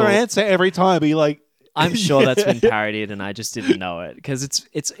changes comical. her answer every time. But you're like, I'm sure that's been parodied, and I just didn't know it because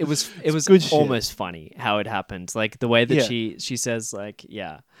it was almost funny how it happened. Like the way that she says like,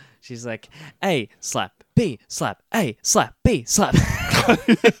 she's like, A slap, B slap, A slap, B slap. What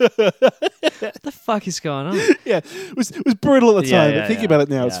the fuck is going on? Yeah, it was brutal at the time. But thinking about it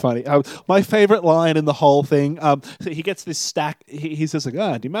now, it's funny. My favorite line in the whole thing. So he gets this stack. He says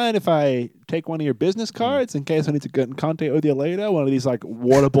like, "Do you mind if I take one of your business cards in case I need to get in contact with you later?" One of these like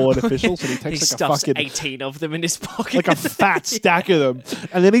water board officials, and he takes he like a stuffs fucking 18 of them in his pocket, like a fat stack of them.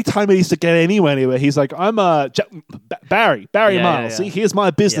 And then anytime he needs to get anywhere, he's like, "I'm Barry Miles. See, here's my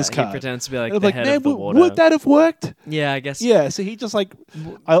business card." He pretends to be like and the I'm head like, of the water. Would that have worked? Yeah, I guess. Yeah, so he just like, what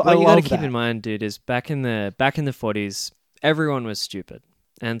you got to love keep that. in mind, dude, is back in the 40s, everyone was stupid,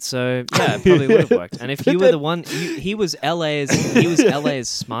 and so yeah, it probably would have worked. And if you were the one, he was LA's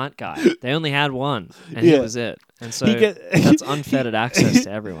smart guy. They only had one, and he was it. And so that's unfettered access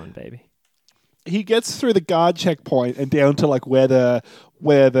to everyone, baby. He gets through the guard checkpoint and down to like where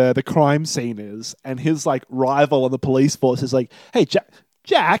the crime scene is, and his like rival on the police force is like, "Hey,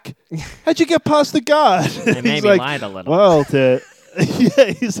 Jack, how'd you get past the guard?" They maybe lied a little. Well,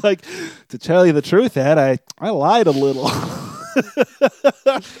 he's like, to tell you the truth, Ed, I lied a little.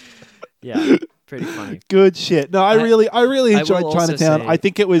 Yeah, pretty funny. Good shit. No, I really enjoyed Chinatown. Say, I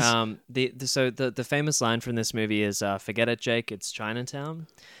think it was the famous line from this movie is "Forget it, Jake. It's Chinatown."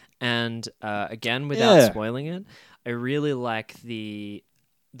 And again, without spoiling it, I really like the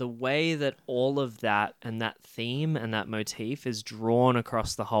way that all of that and that theme and that motif is drawn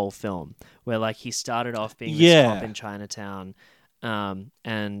across the whole film. Where like he started off being this cop in Chinatown.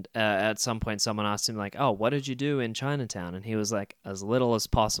 And at some point someone asked him like, "Oh, what did you do in Chinatown?" And he was like, "As little as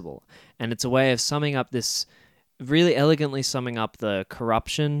possible." And it's a way of summing up this, really elegantly summing up the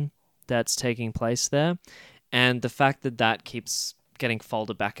corruption that's taking place there, and the fact that keeps getting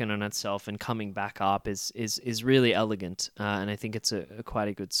folded back in on itself and coming back up is really elegant, and I think it's quite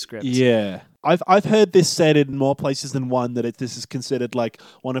a good script. Yeah, I've heard this said in more places than one that this is considered like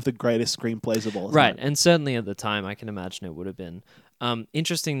one of the greatest screenplays of all time. Right, and certainly at the time, I can imagine it would have been.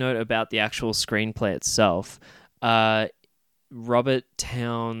 Interesting note about the actual screenplay itself. Robert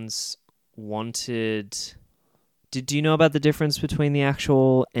Towns wanted. Do you know about the difference between the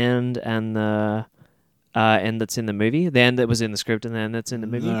actual end and the end that's in the movie? The end that was in the script and the end that's in the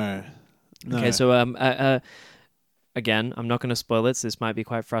movie? No. Okay, so again, I'm not going to spoil it, so this might be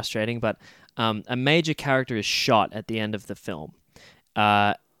quite frustrating, but a major character is shot at the end of the film.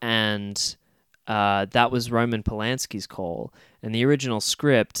 And that was Roman Polanski's call. In the original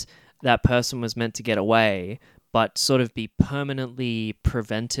script, that person was meant to get away, but sort of be permanently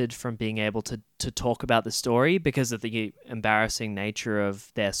prevented from being able to talk about the story because of the embarrassing nature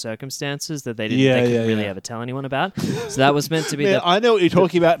of their circumstances that they couldn't really ever tell anyone about. So that was meant to be. Man, I know what you're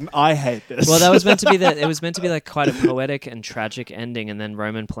talking about, and I hate this. Well, that was meant to be that. It was meant to be like quite a poetic and tragic ending, and then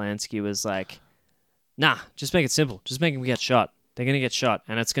Roman Polanski was like, "Nah, just make it simple. Just make them get shot. They're gonna get shot,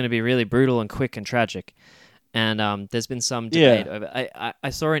 and it's gonna be really brutal and quick and tragic." And there's been some debate over. I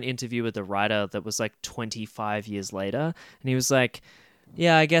saw an interview with the writer that was like 25 years later, and he was like,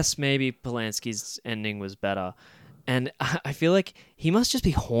 "Yeah, I guess maybe Polanski's ending was better." And I feel like he must just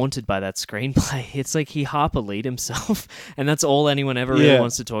be haunted by that screenplay. It's like he Harper Lee'd himself, and that's all anyone ever really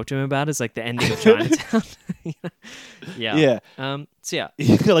wants to talk to him about is like the ending of Chinatown. Yeah. So yeah.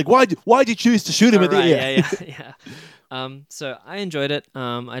 You're like, why'd you choose to shoot him at the end? Yeah. So I enjoyed it.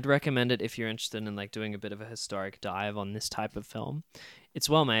 I'd recommend it if you're interested in like doing a bit of a historic dive on this type of film. It's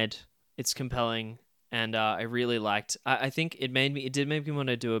well made. It's compelling. And I really liked. I think it did make me want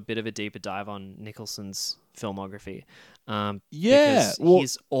to do a bit of a deeper dive on Nicholson's filmography.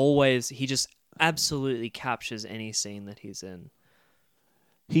 Because he just absolutely captures any scene that he's in.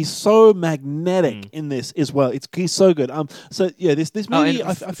 He's so magnetic in this as well. He's so good. So yeah, this movie.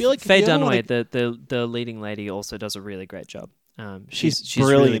 I feel like Faye Dunaway, the leading lady, also does a really great job. She's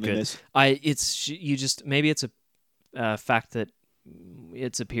brilliant really good. in this. Maybe it's a fact that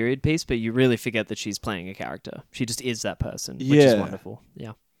it's a period piece, but you really forget that she's playing a character. She just is that person, which is wonderful.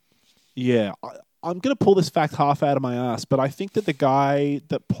 Yeah. Yeah. I'm going to pull this fact half out of my ass, but I think that the guy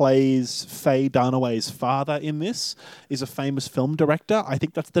that plays Faye Dunaway's father in this is a famous film director. I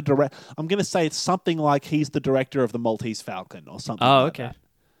think that's the direct. I'm going to say it's something like he's the director of The Maltese Falcon or something. Oh, like okay. That.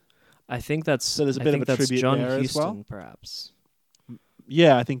 I think that's. So there's a bit of a tribute John there Huston, as well. Perhaps.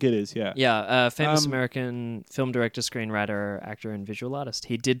 Yeah, I think it is. Yeah. Yeah, famous American film director, screenwriter, actor, and visual artist.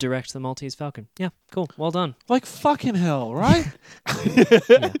 He did direct The Maltese Falcon. Yeah, cool. Well done. Like fucking hell, right?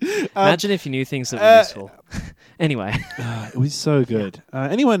 Imagine if you knew things that were useful. Anyway. It was so good.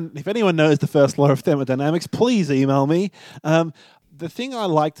 If anyone knows the first law of thermodynamics, please email me. The thing I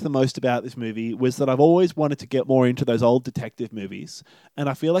liked the most about this movie was that I've always wanted to get more into those old detective movies. And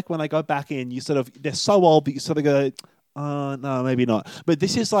I feel like when I go back in, they're so old, but you sort of go, no, maybe not. But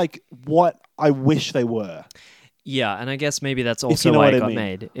this is like what I wish they were. Yeah, and I guess maybe that's also why it got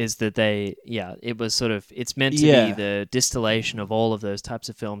made, is that it was sort of, it's meant to be the distillation of all of those types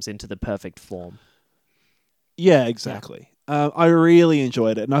of films into the perfect form. Yeah, exactly. I really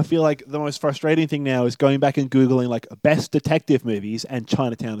enjoyed it, and I feel like the most frustrating thing now is going back and Googling like best detective movies, and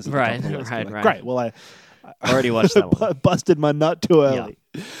Chinatown is at the top of the list. Right. Great. Well, I already watched that one. Busted my nut too early.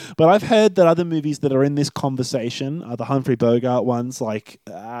 Yeah. But I've heard that other movies that are in this conversation are the Humphrey Bogart ones, like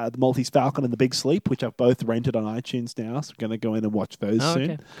The Maltese Falcon and The Big Sleep, which I've both rented on iTunes now, so I'm going to go in and watch those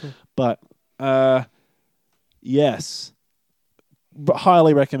soon. Okay, cool. But yes,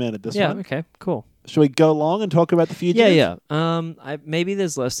 highly recommended this one. Yeah, okay, cool. Should we go along and talk about The Fugitive? Yeah. Maybe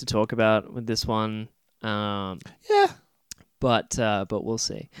there's less to talk about with this one. Yeah. But we'll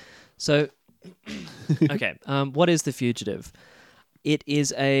see. So, okay. What is The Fugitive? It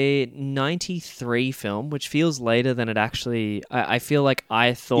is a 93 film, which feels later than it actually. I feel like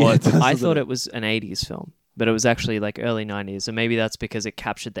I thought it was an 80s film, but it was actually like early 90s, and maybe that's because it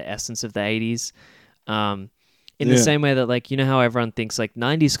captured the essence of the 80s. In the same way that, like, you know how everyone thinks like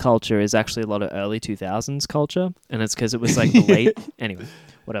 90s culture is actually a lot of early 2000s culture, and it's because it was like the late. Anyway,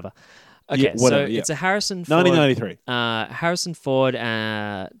 whatever. Okay, it's a Harrison Ford. 1993. Harrison Ford,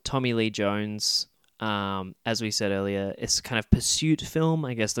 Tommy Lee Jones. As we said earlier, it's a kind of pursuit film.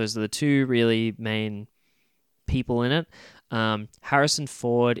 I guess those are the two really main people in it. Harrison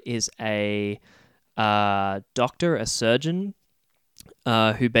Ford is a doctor, a surgeon,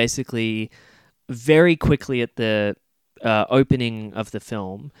 who basically very quickly at the opening of the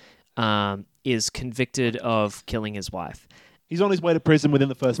film is convicted of killing his wife. He's on his way to prison within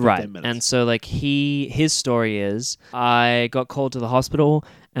the first 15 minutes. And so like his story is, I got called to the hospital,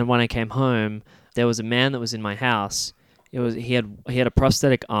 and when I came home, there was a man that was in my house. He had a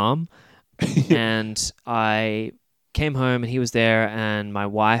prosthetic arm, and I came home and he was there, and my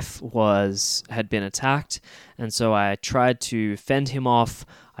wife had been attacked, and so I tried to fend him off.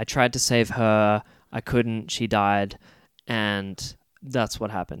 I tried to save her. I couldn't. She died, and that's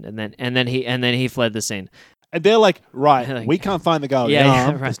what happened. And then he fled the scene. And they're like, right, Like- we can't find the girl. Yeah,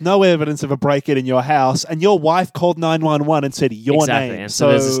 yeah, right. There's no evidence of a break-in in your house, and your wife called 911 and said your Exactly. name. And so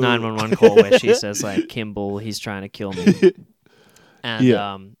there's this 911 call where she says like, Kimball, he's trying to kill me. And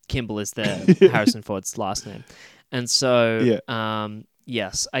Yeah. Kimball is Harrison Ford's last name. And so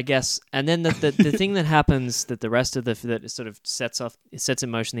yes, I guess. And then the thing that happens that the rest of that sort of sets in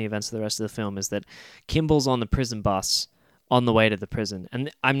motion the events of the rest of the film is that Kimball's on the prison bus on the way to the prison.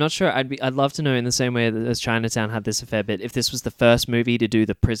 And I'm not sure, I'd love to know, in the same way as Chinatown had this a fair bit, if this was the first movie to do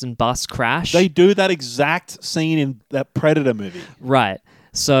the prison bus crash. They do that exact scene in that Predator movie. Right.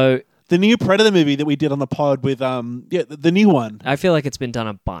 So The new Predator movie that we did on the pod with, the new one. I feel like it's been done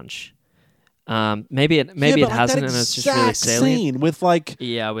a bunch. Maybe it hasn't, and it's just really salient. Scene with like,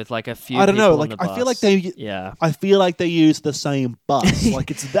 Yeah, with like a few. I don't know, people on like the I feel bus. like they, Yeah. I feel like they use the same bus.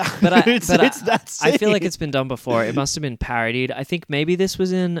 Like it's that, it's that scene. I feel like it's been done before. It must have been parodied. I think maybe this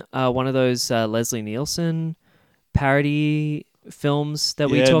was in one of those Leslie Nielsen parody films that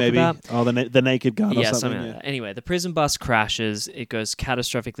we talk about. Oh, the Naked Gun or Yeah, something. like that. Anyway, the prison bus crashes. It goes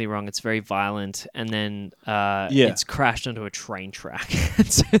catastrophically wrong. It's very violent, and then it's crashed onto a train track.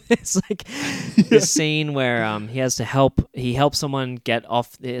 So it's like this scene where he has to help. He helps someone get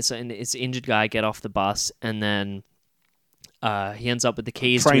off. It's an injured guy get off the bus, and then he ends up with the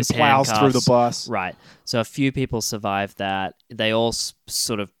keys to Train his plows handcuffs. through the bus. Right. So a few people survive that. They all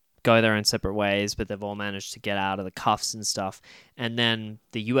sort of go their own separate ways, but they've all managed to get out of the cuffs and stuff. And then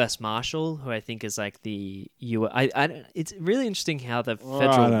the U.S. Marshal, who I think is like the it's really interesting how the I federal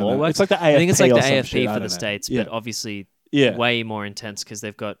don't law know. works. It's like the I think it's like AFP the or some AFP shit. I for don't the know. states, Yeah. but obviously Yeah. way more intense because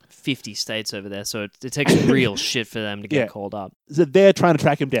they've got 50 states over there. So it takes real shit for them to get Yeah. called up. So they're trying to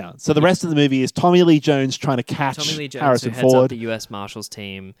track him down. So the rest of the movie is Tommy Lee Jones trying to catch Tommy Lee Jones, Harrison who heads up Ford. the U.S. Marshals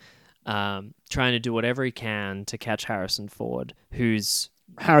team, trying to do whatever he can to catch Harrison Ford, who's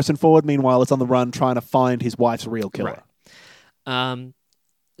Harrison Ford, meanwhile, is on the run trying to find his wife's real killer. Right.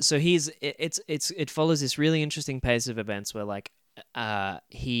 So it follows this really interesting pace of events where like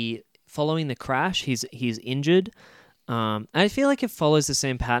he following the crash, he's injured. I feel like it follows the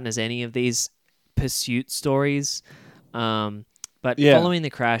same pattern as any of these pursuit stories. But following the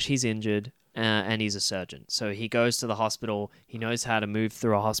crash, he's injured. And he's a surgeon. So he goes to the hospital. He knows how to move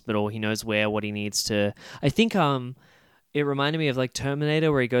through a hospital. He knows what he needs to. I think it reminded me of like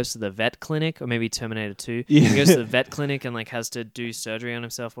Terminator, where he goes to the vet clinic, or maybe Terminator 2. Yeah. He goes to the vet clinic and like has to do surgery on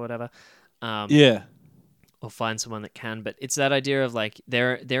himself or whatever. Yeah. Or find someone that can. But it's that idea of like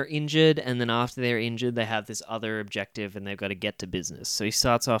they're injured, and then after they're injured, they have this other objective, and they've got to get to business. So he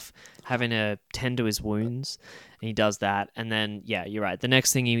starts off having to tend to his wounds, and he does that. And then, yeah, you're right. The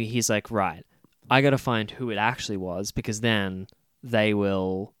next thing he's like, right, I got to find who it actually was, because then they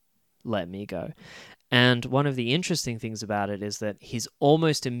will let me go. And one of the interesting things about it is that he's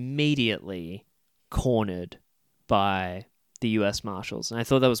almost immediately cornered by the U.S. Marshals. And I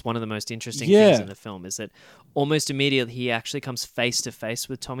thought that was one of the most interesting things in the film, is that almost immediately he actually comes face to face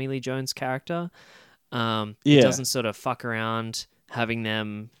with Tommy Lee Jones' character. He doesn't sort of fuck around having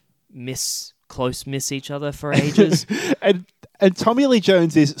them miss each other for ages. And Tommy Lee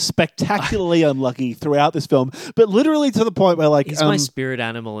Jones is spectacularly unlucky throughout this film, but literally to the point where like He's my spirit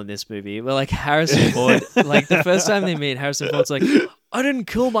animal in this movie. Well, like Harrison Ford, like the first time they meet, Harrison Ford's like, I didn't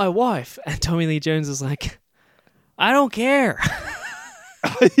kill my wife. And Tommy Lee Jones is like, I don't care.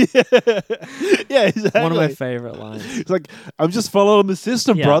 yeah, exactly. One of my favorite lines. It's like, I'm just following the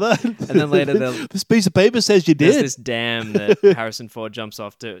system, Yeah. brother. And then later this piece of paper says you there's did. this dam that Harrison Ford jumps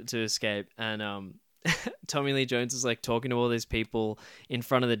off to escape. And Tommy Lee Jones is like talking to all these people in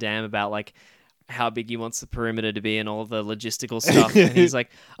front of the dam about like how big he wants the perimeter to be and all the logistical stuff. And he's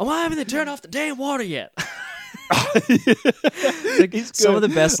like, oh, why haven't they turned off the damn water yet? Like some of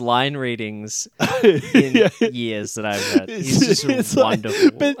the best line readings in years that I've read. He's just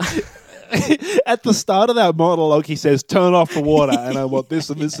wonderful. But at the start of that monologue, he says, "Turn off the water," and I want this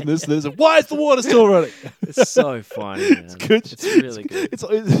and this and this and this. And why is the water still running? It's so funny, man. It's good. It's really good.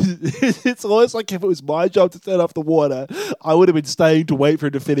 It's almost like if it was my job to turn off the water, I would have been staying to wait for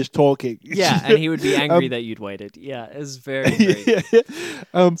him to finish talking. Yeah, and he would be angry that you'd waited. Yeah, it was very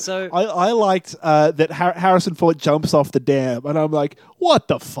great. So I liked that Harrison Ford jumps off the dam, and I'm like, what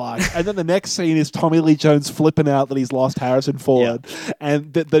the fuck? And then the next scene is Tommy Lee Jones flipping out that he's lost Harrison Ford,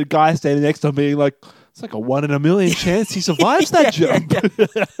 and the guy standing next to him being like, It's like a 1 in a million chance he survives that jump.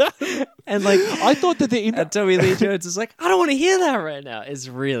 And like I thought that the and Tommy Lee Jones is like, I don't want to hear that right now. It's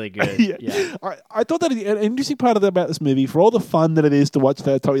really good. Yeah. I thought that an interesting part about this movie, for all the fun that it is to watch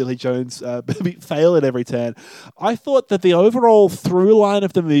Tommy Lee Jones fail at every turn, I thought that the overall through line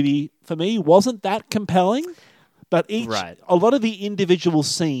of the movie for me wasn't that compelling. But a lot of the individual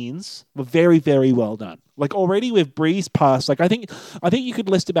scenes were very, very well done. Like already we've breezed past. Like I think you could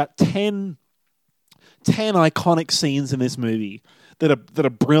list about 10 iconic scenes in this movie that are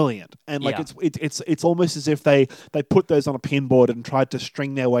brilliant, and like it's almost as if they put those on a pinboard and tried to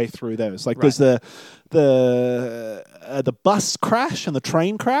string their way through those. Like there's the bus crash and the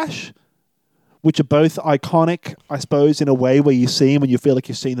train crash, which are both iconic, I suppose, in a way where you see them and you feel like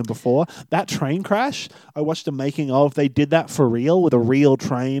you've seen them before. That train crash, I watched the making of. They did that for real with a real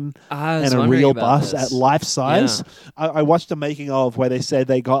train and a real bus at life size. Yeah. I watched the making of where they said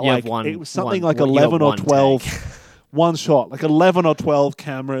they got it was something like 11 or 12. One shot, like 11 or 12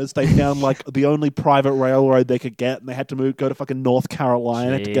 cameras. They found like the only private railroad they could get, and they had to go to fucking North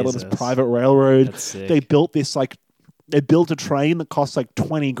Carolina to get on this private railroad. They built this they built a train that cost like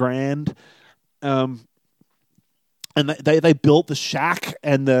 $20,000. And they built the shack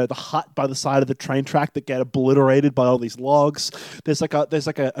and the hut by the side of the train track that get obliterated by all these logs. There's like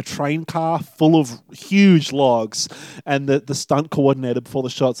a train car full of huge logs, and the stunt coordinator before the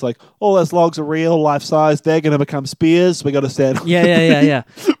shot's like, "Oh, those logs are real, life size. They're going to become spears. We got to stand." Yeah.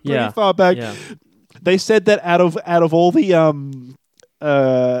 Pretty far back. Yeah. They said that out of all the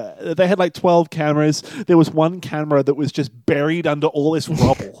they had like 12 cameras. There was one camera that was just buried under all this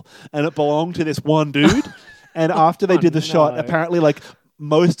rubble, and it belonged to this one dude. And after they did the shot, apparently like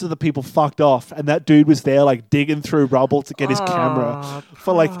most of the people fucked off, and that dude was there like digging through rubble to get his camera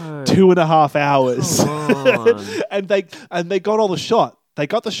for like 2.5 hours. and they got all the shot. They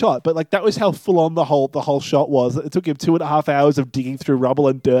got the shot, but like that was how full on the whole shot was. It took him 2.5 hours of digging through rubble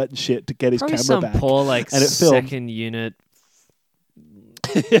and dirt and shit to get his camera some back. Poor like and it second unit.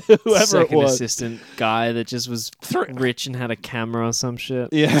 Whoever second it was, assistant guy that just was rich and had a camera or some shit.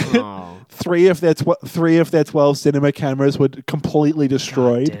 Yeah, three of their 12 cinema cameras were completely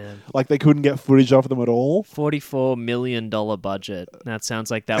destroyed. Like they couldn't get footage of them at all. $44 million budget. That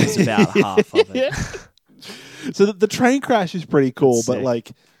sounds like that was about half of it. So the train crash is pretty cool, but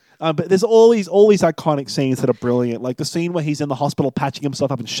like. But there's all these iconic scenes that are brilliant. Like the scene where he's in the hospital patching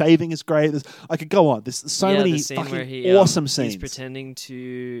himself up and shaving is great. I could go on. There's so many fucking awesome scenes. He's pretending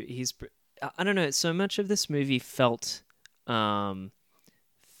to. I don't know. So much of this movie felt iconic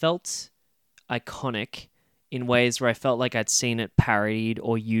in ways where I felt like I'd seen it parodied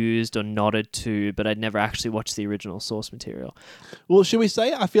or used or nodded to, but I'd never actually watched the original source material. Well, should we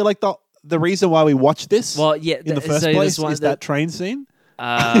say? I feel like the reason why we watched this, in the first place, is that train scene.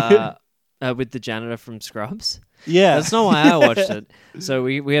 With the janitor from Scrubs. Yeah. That's not why I watched it. So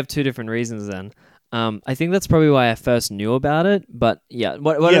we have two different reasons then. I think that's probably why I first knew about it. But yeah,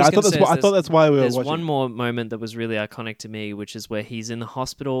 I thought that's why we were watching. There's one more moment that was really iconic to me, which is where he's in the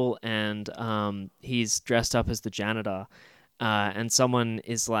hospital and he's dressed up as the janitor, and someone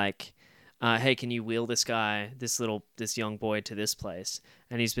is like, "Hey, can you wheel this guy, this young boy, to this place?"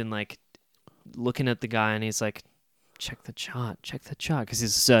 And he's been like looking at the guy, and he's like, check the chart, because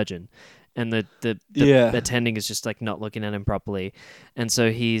he's a surgeon, and the attending is just like not looking at him properly, and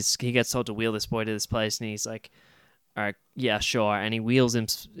so he gets told to wheel this boy to this place, and he's like, all right, yeah, sure, and he wheels him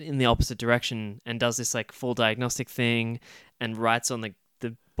in the opposite direction and does this like full diagnostic thing and writes on the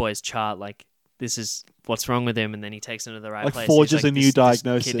boy's chart like this is what's wrong with him, and then he takes him to the right place. Forges a new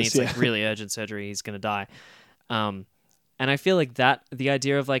diagnosis. This kid needs like really urgent surgery. He's gonna die. And I feel like that the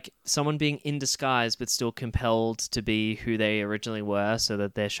idea of like someone being in disguise but still compelled to be who they originally were, so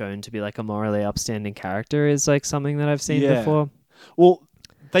that they're shown to be like a morally upstanding character, is like something that I've seen before. Well,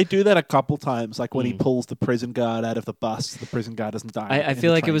 they do that a couple times, like when he pulls the prison guard out of the bus. The prison guard doesn't die. I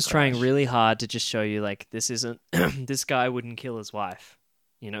feel like it was trying really hard to just show you like this isn't this guy wouldn't kill his wife,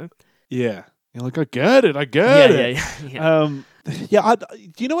 you know? Yeah, you're like, I get it. Yeah. Do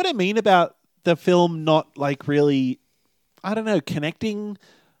you know what I mean about the film not like really? I don't know, connecting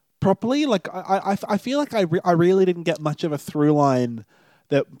properly. Like I feel like I really didn't get much of a through line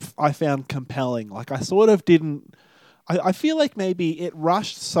that I found compelling. Like I sort of didn't. I feel like maybe it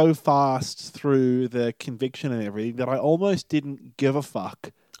rushed so fast through the conviction and everything that I almost didn't give a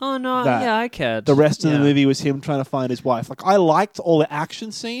fuck. Oh no, yeah, I cared. The rest of the movie was him trying to find his wife. Like I liked all the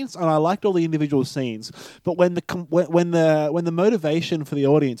action scenes and I liked all the individual scenes, but when the motivation for the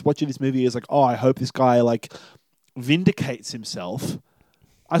audience watching this movie is like, oh, I hope this guy like vindicates himself,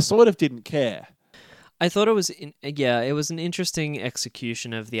 I sort of didn't care. I thought it was, it was an interesting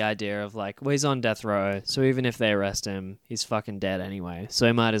execution of the idea of like, well, he's on death row, so even if they arrest him, he's fucking dead anyway. So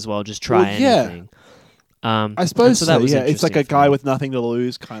he might as well just try anything. I suppose so. That was it's like a interesting for guy me. with nothing to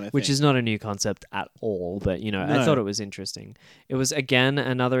lose kind of Which thing. is not a new concept at all, but I No. thought it was interesting. It was again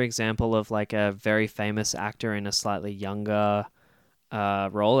another example of like a very famous actor in a slightly younger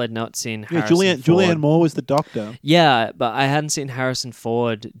role. I'd not seen Harrison Ford. Julianne Moore was the Doctor. Yeah, but I hadn't seen Harrison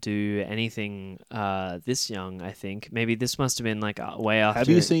Ford do anything this young. I think maybe this must have been like way after. Have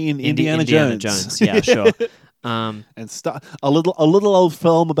you seen Indiana Indiana Jones? Yeah, sure. And a little old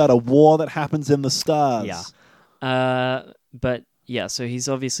film about a war that happens in the stars. Yeah. But yeah, so he's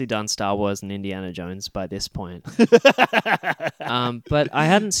obviously done Star Wars and Indiana Jones by this point. But I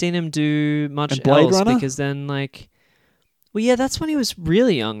hadn't seen him do much And Blade else Runner? because then like, well, yeah, that's when he was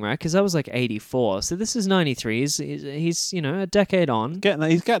really young, right? Because that was like 84. So this is 93. He's a decade on.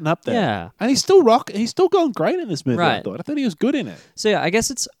 He's getting up there. Yeah. And he's still He's still going great in this movie. Right. I thought he was good in it. So yeah, I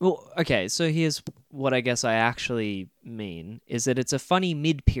guess it's okay. So here's what I guess I actually mean is that it's a funny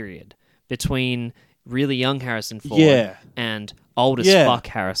mid-period between really young Harrison Ford Yeah. and old as Yeah. fuck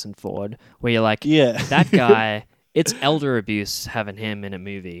Harrison Ford, where you're like, Yeah. that guy. It's elder abuse having him in a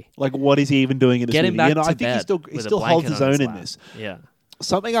movie. Like, what is he even doing in this Get movie? him back to I think bed he with a still holds blanket his on own in lap. this. Yeah.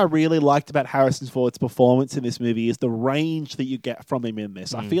 Something I really liked about Harrison Ford's performance in this movie is the range that you get from him in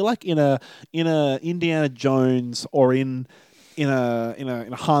this. I feel like in a Indiana Jones or in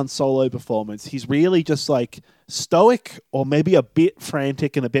a Han Solo performance, he's really just like stoic or maybe a bit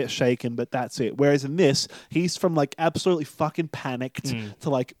frantic and a bit shaken, but that's it. Whereas in this, he's from like absolutely fucking panicked to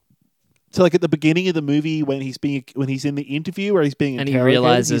like at the beginning of the movie when he's in the interview where he's being And he interrogated,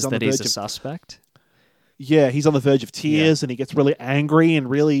 realizes on that the he's verge a of- suspect. Yeah, he's on the verge of tears and he gets really angry and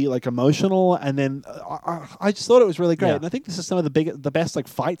really like emotional. And then I just thought it was really great. Yeah. And I think this is some of the best like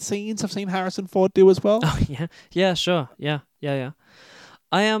fight scenes I've seen Harrison Ford do as well. Oh yeah, sure, yeah.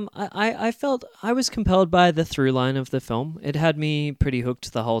 I felt I was compelled by the through line of the film. It had me pretty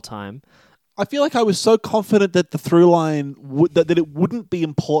hooked the whole time. I feel like I was so confident that the through line that it wouldn't be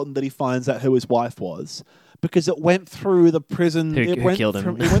important that he finds out who his wife was because it went through the prison. Who went killed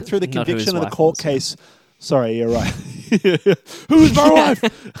him. It went through the Not who his conviction of the wife court was, yeah. case. Sorry, you're right. Who's my wife?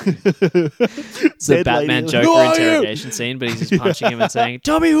 It's a Dead Batman lady. Joker Who are you? interrogation scene, but he's just punching him and saying,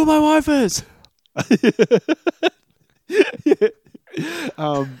 "Tell me who my wife is."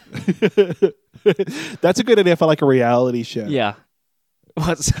 That's a good idea for like a reality show. Yeah.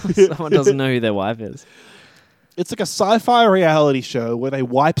 What? Someone doesn't know who their wife is. It's like a sci-fi reality show where they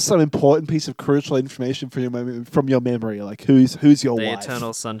wipe some important piece of crucial information from your memory, like who's your The wife.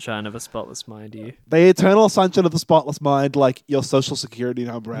 eternal sunshine of a spotless mind. You. The eternal sunshine of the spotless mind, like your social security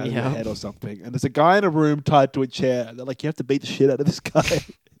number out of your Yeah. head or something. And there's a guy in a room tied to a chair. And they're like, you have to beat the shit out of this guy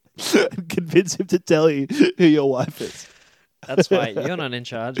and convince him to tell you who your wife is. That's why you're not in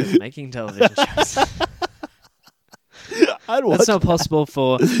charge of making television shows. I'd watch That's not possible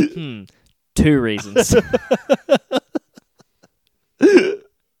for 2 reasons.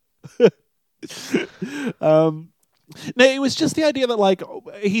 No, it was just the idea that like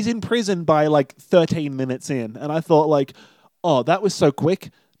he's in prison by like 13 minutes in, and I thought like, oh, that was so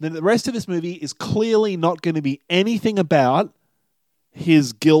quick. Then the rest of this movie is clearly not going to be anything about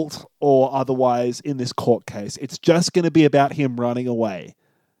his guilt or otherwise in this court case. It's just going to be about him running away.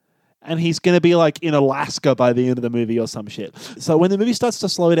 And he's going to be like in Alaska by the end of the movie or some shit. So when the movie starts to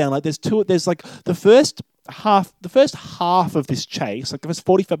slow down, like there's like the first half of this chase, like the first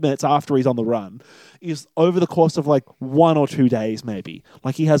 45 minutes after he's on the run, is over the course of like 1 or 2 days maybe.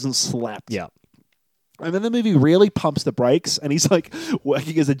 Like he hasn't slept. Yeah. And then the movie really pumps the brakes and he's like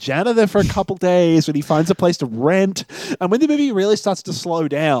working as a janitor for a couple days when he finds a place to rent. And when the movie really starts to slow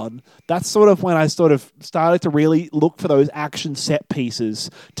down, that's sort of when I sort of started to really look for those action set pieces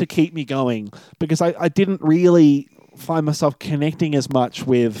to keep me going because I didn't really find myself connecting as much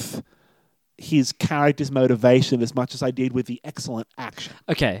with his character's motivation as much as I did with the excellent action.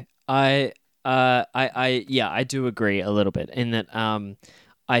 Okay. I do agree a little bit in that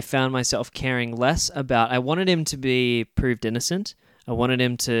I found myself caring less about... I wanted him to be proved innocent. I wanted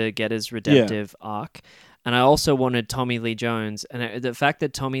him to get his redemptive arc. And I also wanted Tommy Lee Jones. And the fact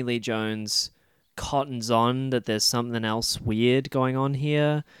that Tommy Lee Jones cottons on that there's something else weird going on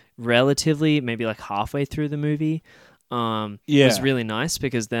here relatively, maybe like halfway through the movie, was really nice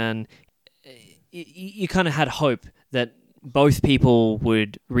because then you kind of had hope that both people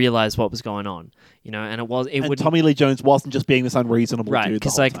would realize what was going on, you know, and Tommy Lee Jones wasn't just being this unreasonable right, dude.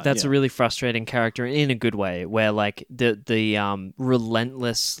 because like that's a really frustrating character in a good way, where like the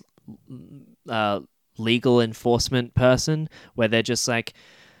relentless legal enforcement person, where they're just like,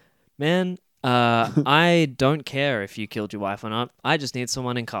 man, I don't care if you killed your wife or not. I just need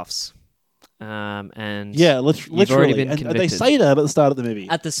someone in cuffs. And Yeah, you've literally. already been And convicted. they say that at the start of the movie.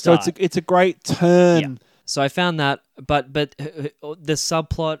 At the So start. it's a great turn. Yeah. So I found that, but the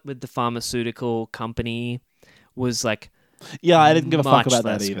subplot with the pharmaceutical company was like Yeah, I didn't give a fuck much about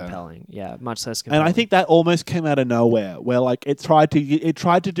that less either. compelling. Yeah, much less And compelling. I think that almost came out of nowhere, where like it tried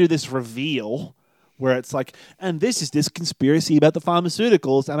to do this reveal where it's like, and this is this conspiracy about the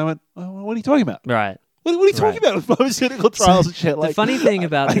pharmaceuticals, and I went, oh, what are you talking about? right. What are you talking about with pharmaceutical trials and shit? the Like, funny thing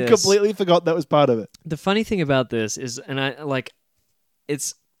about I this- completely forgot that was part of it. The funny thing about this is, and I like,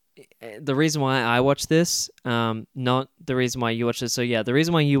 it's the reason why I watched this, not the reason why you watched it. So yeah, the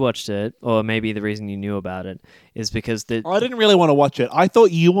reason why you watched it, or maybe the reason you knew about it, is because I didn't really want to watch it. I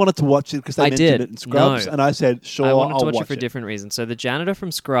thought you wanted to watch it because they I mentioned did. it in Scrubs, No. and I said, sure, I wanted I'll to watch it watch for a different reason. So the janitor from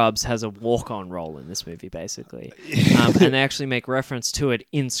Scrubs has a walk-on role in this movie, basically, and they actually make reference to it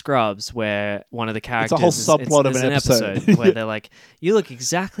in Scrubs, where one of the characters whole subplot of there's an episode. where they're like, "You look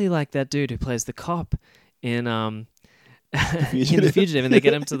exactly like that dude who plays the cop in in The Fugitive," and they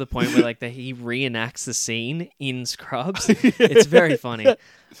get him to the point where like he reenacts the scene in Scrubs. It's very funny.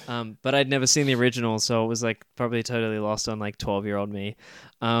 But I'd never seen the original, so it was like probably totally lost on like 12-year-old me.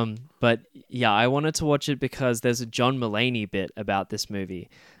 But yeah, I wanted to watch it because there's a John Mulaney bit about this movie.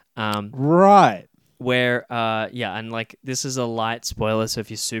 Right. Where and like this is a light spoiler, so if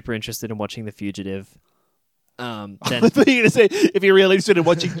you're super interested in watching The Fugitive, then I thought you were going to say, if you're really interested in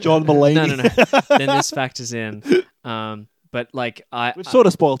watching John Mulaney. no, then this factors in. But like We've sort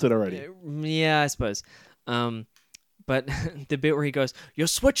of spoiled it already. yeah, I suppose. But the bit where he goes, "You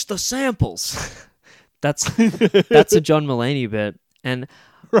switch the samples," that's a John Mulaney bit, and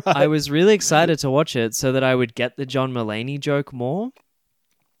I was really excited to watch it so that I would get the John Mulaney joke more.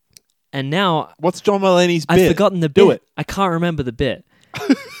 And now What's John Mulaney's bit? I've forgotten the bit. Do it. I can't remember the bit,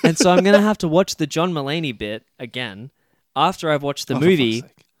 and so I'm gonna have to watch the John Mulaney bit again after I've watched the Oh, for movie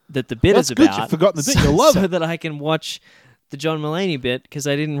fuck's sake. that the bit That's is good. about. You've forgotten the bit. You'll love so it. that I can watch the John Mulaney bit because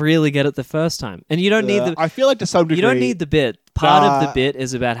I didn't really get it the first time. And you don't need the I feel like to some degree... you don't need the bit. Part of the Nah. bit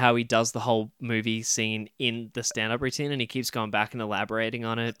is about how he does the whole movie scene in the stand-up routine, and he keeps going back and elaborating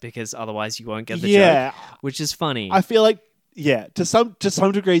on it because otherwise you won't get the joke, which is funny. I feel like, yeah, to some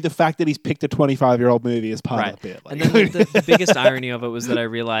degree, the fact that he's picked a 25-year-old movie is part right. of the bit. And then the biggest irony of it was that I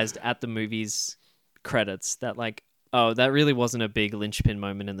realized at the movie's credits that like, oh, that really wasn't a big linchpin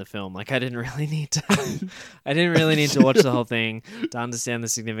moment in the film. Like I didn't really need to watch the whole thing to understand the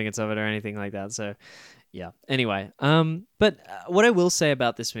significance of it or anything like that. So yeah. Anyway, but what I will say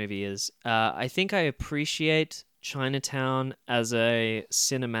about this movie is I think I appreciate Chinatown as a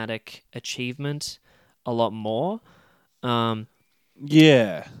cinematic achievement a lot more.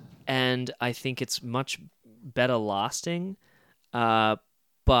 yeah. And I think it's much better lasting. But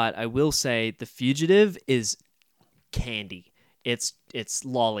I will say The Fugitive is candy. It's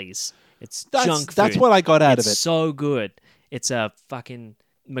lollies. It's junk food. That's what I got out It's of it. so good. It's a fucking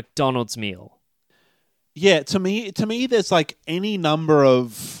McDonald's meal. Yeah, to me, there's like any number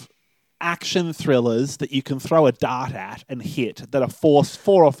of action thrillers that you can throw a dart at and hit that are 4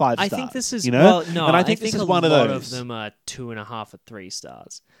 or 5 stars. I think this is you know? well, no, and I think this is a one of lot those. of them are 2.5 or 3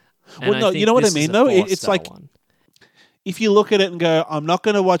 stars. Well, And no, I you think know what I this is mean, a though? 4 It's star like- one. If you look at it and go, I'm not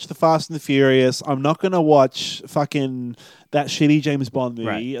going to watch The Fast and the Furious. I'm not going to watch fucking that shitty James Bond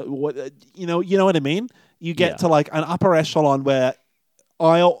movie. What, you know what I mean? You get Yeah. to like an upper echelon where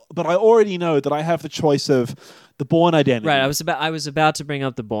I already know that I have the choice of the Bourne Identity. Right, I was about to bring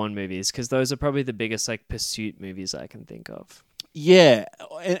up the Bourne movies because those are probably the biggest like pursuit movies I can think of. Yeah,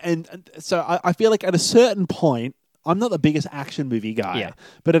 and so I feel like at a certain point, I'm not the biggest action movie guy, Yeah.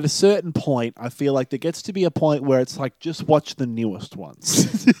 but at a certain point, I feel like there gets to be a point where it's like, just watch the newest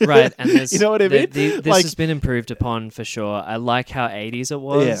ones. Right, and you know what I mean? This Like- has been improved upon for sure. I like how 80s it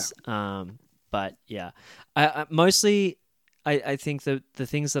was. But yeah, I mostly I think the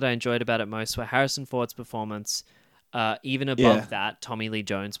things that I enjoyed about it most were Harrison Ford's performance. Even above that, Tommy Lee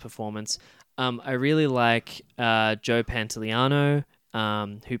Jones' performance. I really like Joe Pantoliano,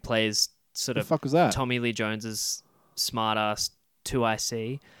 who plays sort The of fuck was that? Tommy Lee Jones's smartass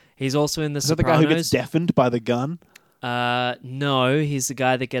 2IC. He's also in The Is that the Sopranos. guy who gets deafened by the gun? No, he's the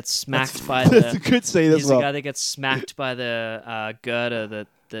guy that gets smacked by That's a the. good scene He's as well. the guy that gets smacked by the girder that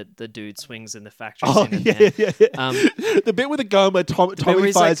the dude swings in the factory. Oh, scene yeah, at the end. yeah. The bit with the gun where The bit where Tommy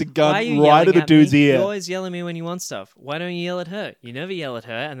he's fires like, a gun "Why are you right yelling at the me? dude's ear. You always yell at me when you want stuff. Why don't you yell at her? You never yell at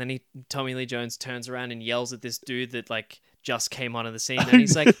her." And then Tommy Lee Jones turns around and yells at this dude that like just came onto the scene, and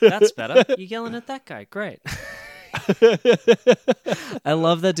he's like, "That's better. You're yelling at that guy. Great." I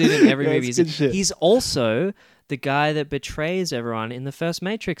love that dude in every Yeah, movie. it's good shit. He's also the guy that betrays everyone in the first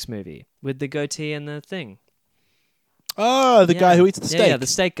Matrix movie with the goatee and the thing. Oh, the guy who eats the steak. Yeah, the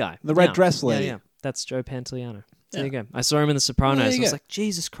steak guy. The red dress lady. Yeah. That's Joe Pantoliano. So there Yeah. you go. I saw him in The Sopranos. There you I was go. like,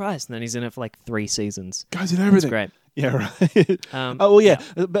 Jesus Christ. And then he's in it for like 3 seasons. Guys in everything. It's great. Yeah, right. Oh, well, yeah.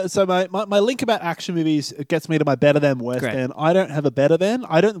 But so my link about action movies gets me to my better than, worse Great. than. I don't have a better than.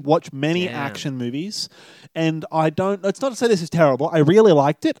 I don't watch many Damn. action movies, and I don't. It's not to say this is terrible. I really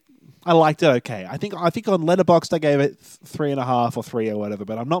liked it. I liked it okay. I think on Letterboxd I gave it 3.5 or 3 or whatever.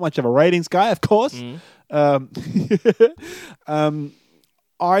 But I'm not much of a ratings guy, of course. I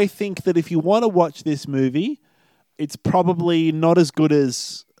think that if you want to watch this movie, it's probably not as good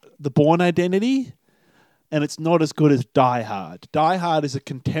as The Bourne Identity. And it's not as good as Die Hard. Die Hard is a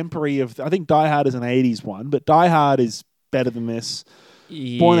contemporary of... I think Die Hard is an 80s one, but Die Hard is better than this.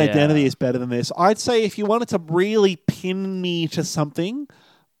 Bourne Identity is better than this. I'd say if you wanted to really pin me to something,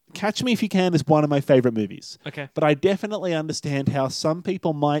 Catch Me If You Can is one of my favorite movies. Okay. But I definitely understand how some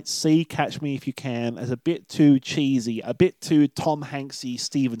people might see Catch Me If You Can as a bit too cheesy, a bit too Tom Hanksy,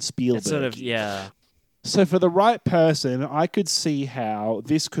 Steven Spielberg. It's sort of, yeah. So for the right person, I could see how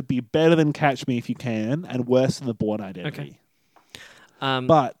this could be better than Catch Me If You Can and worse than The Bourne Identity.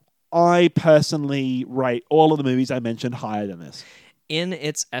 But I personally rate all of the movies I mentioned higher than this. In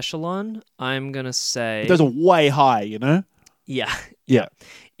its echelon, I'm going to say... Those are way high, you know? Yeah. Yeah.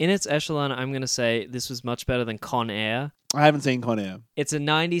 In its echelon, I'm going to say this was much better than Con Air. I haven't seen Con Air. It's a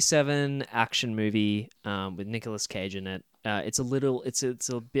 97 action movie with Nicolas Cage in it. It's a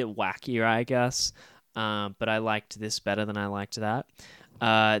bit wackier, I guess. But I liked this better than I liked that.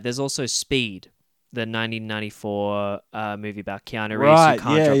 There's also Speed, the 1994 movie about Keanu Reeves who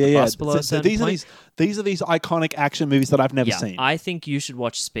can't drop the bus below a certain point. These are these iconic action movies that I've never seen. I think you should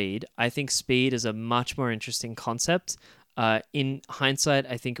watch Speed. I think Speed is a much more interesting concept. In hindsight,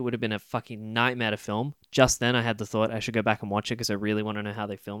 I think it would have been a fucking nightmare to film. Just then, I had the thought I should go back and watch it because I really want to know how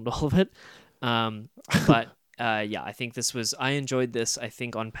they filmed all of it. But I think I enjoyed this, I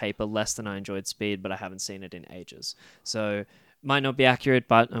think, on paper less than I enjoyed Speed, but I haven't seen it in ages. So, might not be accurate,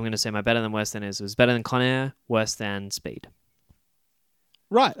 but I'm going to say my better than worse than is. It was better than Con Air, worse than Speed.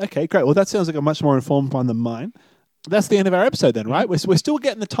 Right, okay, great. Well, that sounds like a much more informed one than mine. That's the end of our episode then, right? We're still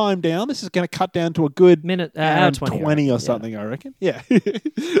getting the time down. This is going to cut down to a good minute, hour 20 or something, I reckon. Yeah.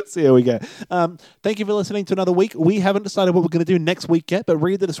 So here we go. Thank you for listening to another week. We haven't decided what we're going to do next week yet, but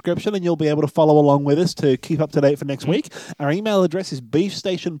read the description and you'll be able to follow along with us to keep up to date for next week. Our email address is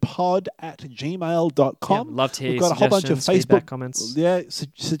beefstationpod@gmail.com. Yeah, love to hear We've got a whole bunch of suggestions, Facebook feedback, comments. Yeah,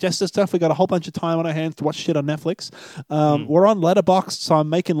 suggested stuff. We've got a whole bunch of time on our hands to watch shit on Netflix. We're on Letterboxd, so I'm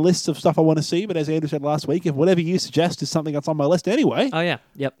making lists of stuff I want to see, but as Andrew said last week, if whatever you suggest is something that's on my list anyway, Oh, yeah.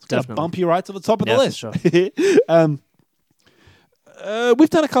 Yep, it's going to definitely. bump you right to the top of the Yeah, list. for We've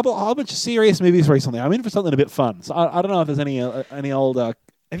done a whole bunch of serious movies recently. I'm in for something a bit fun. So I don't know if there's any old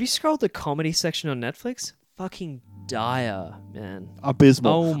Have you scrolled the comedy section on Netflix? Fucking dire, man.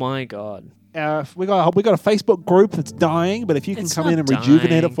 abysmal. Oh, my God. We got a Facebook group that's dying, but if you can It's come not in and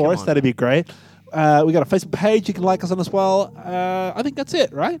rejuvenate it dying, for come us, on. that'd be great. We got a Facebook page you can like us on as well. I think that's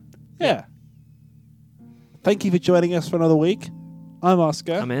it, right? Yeah. Thank you for joining us for another week. I'm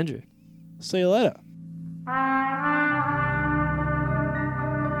Oscar. I'm Andrew. See you later.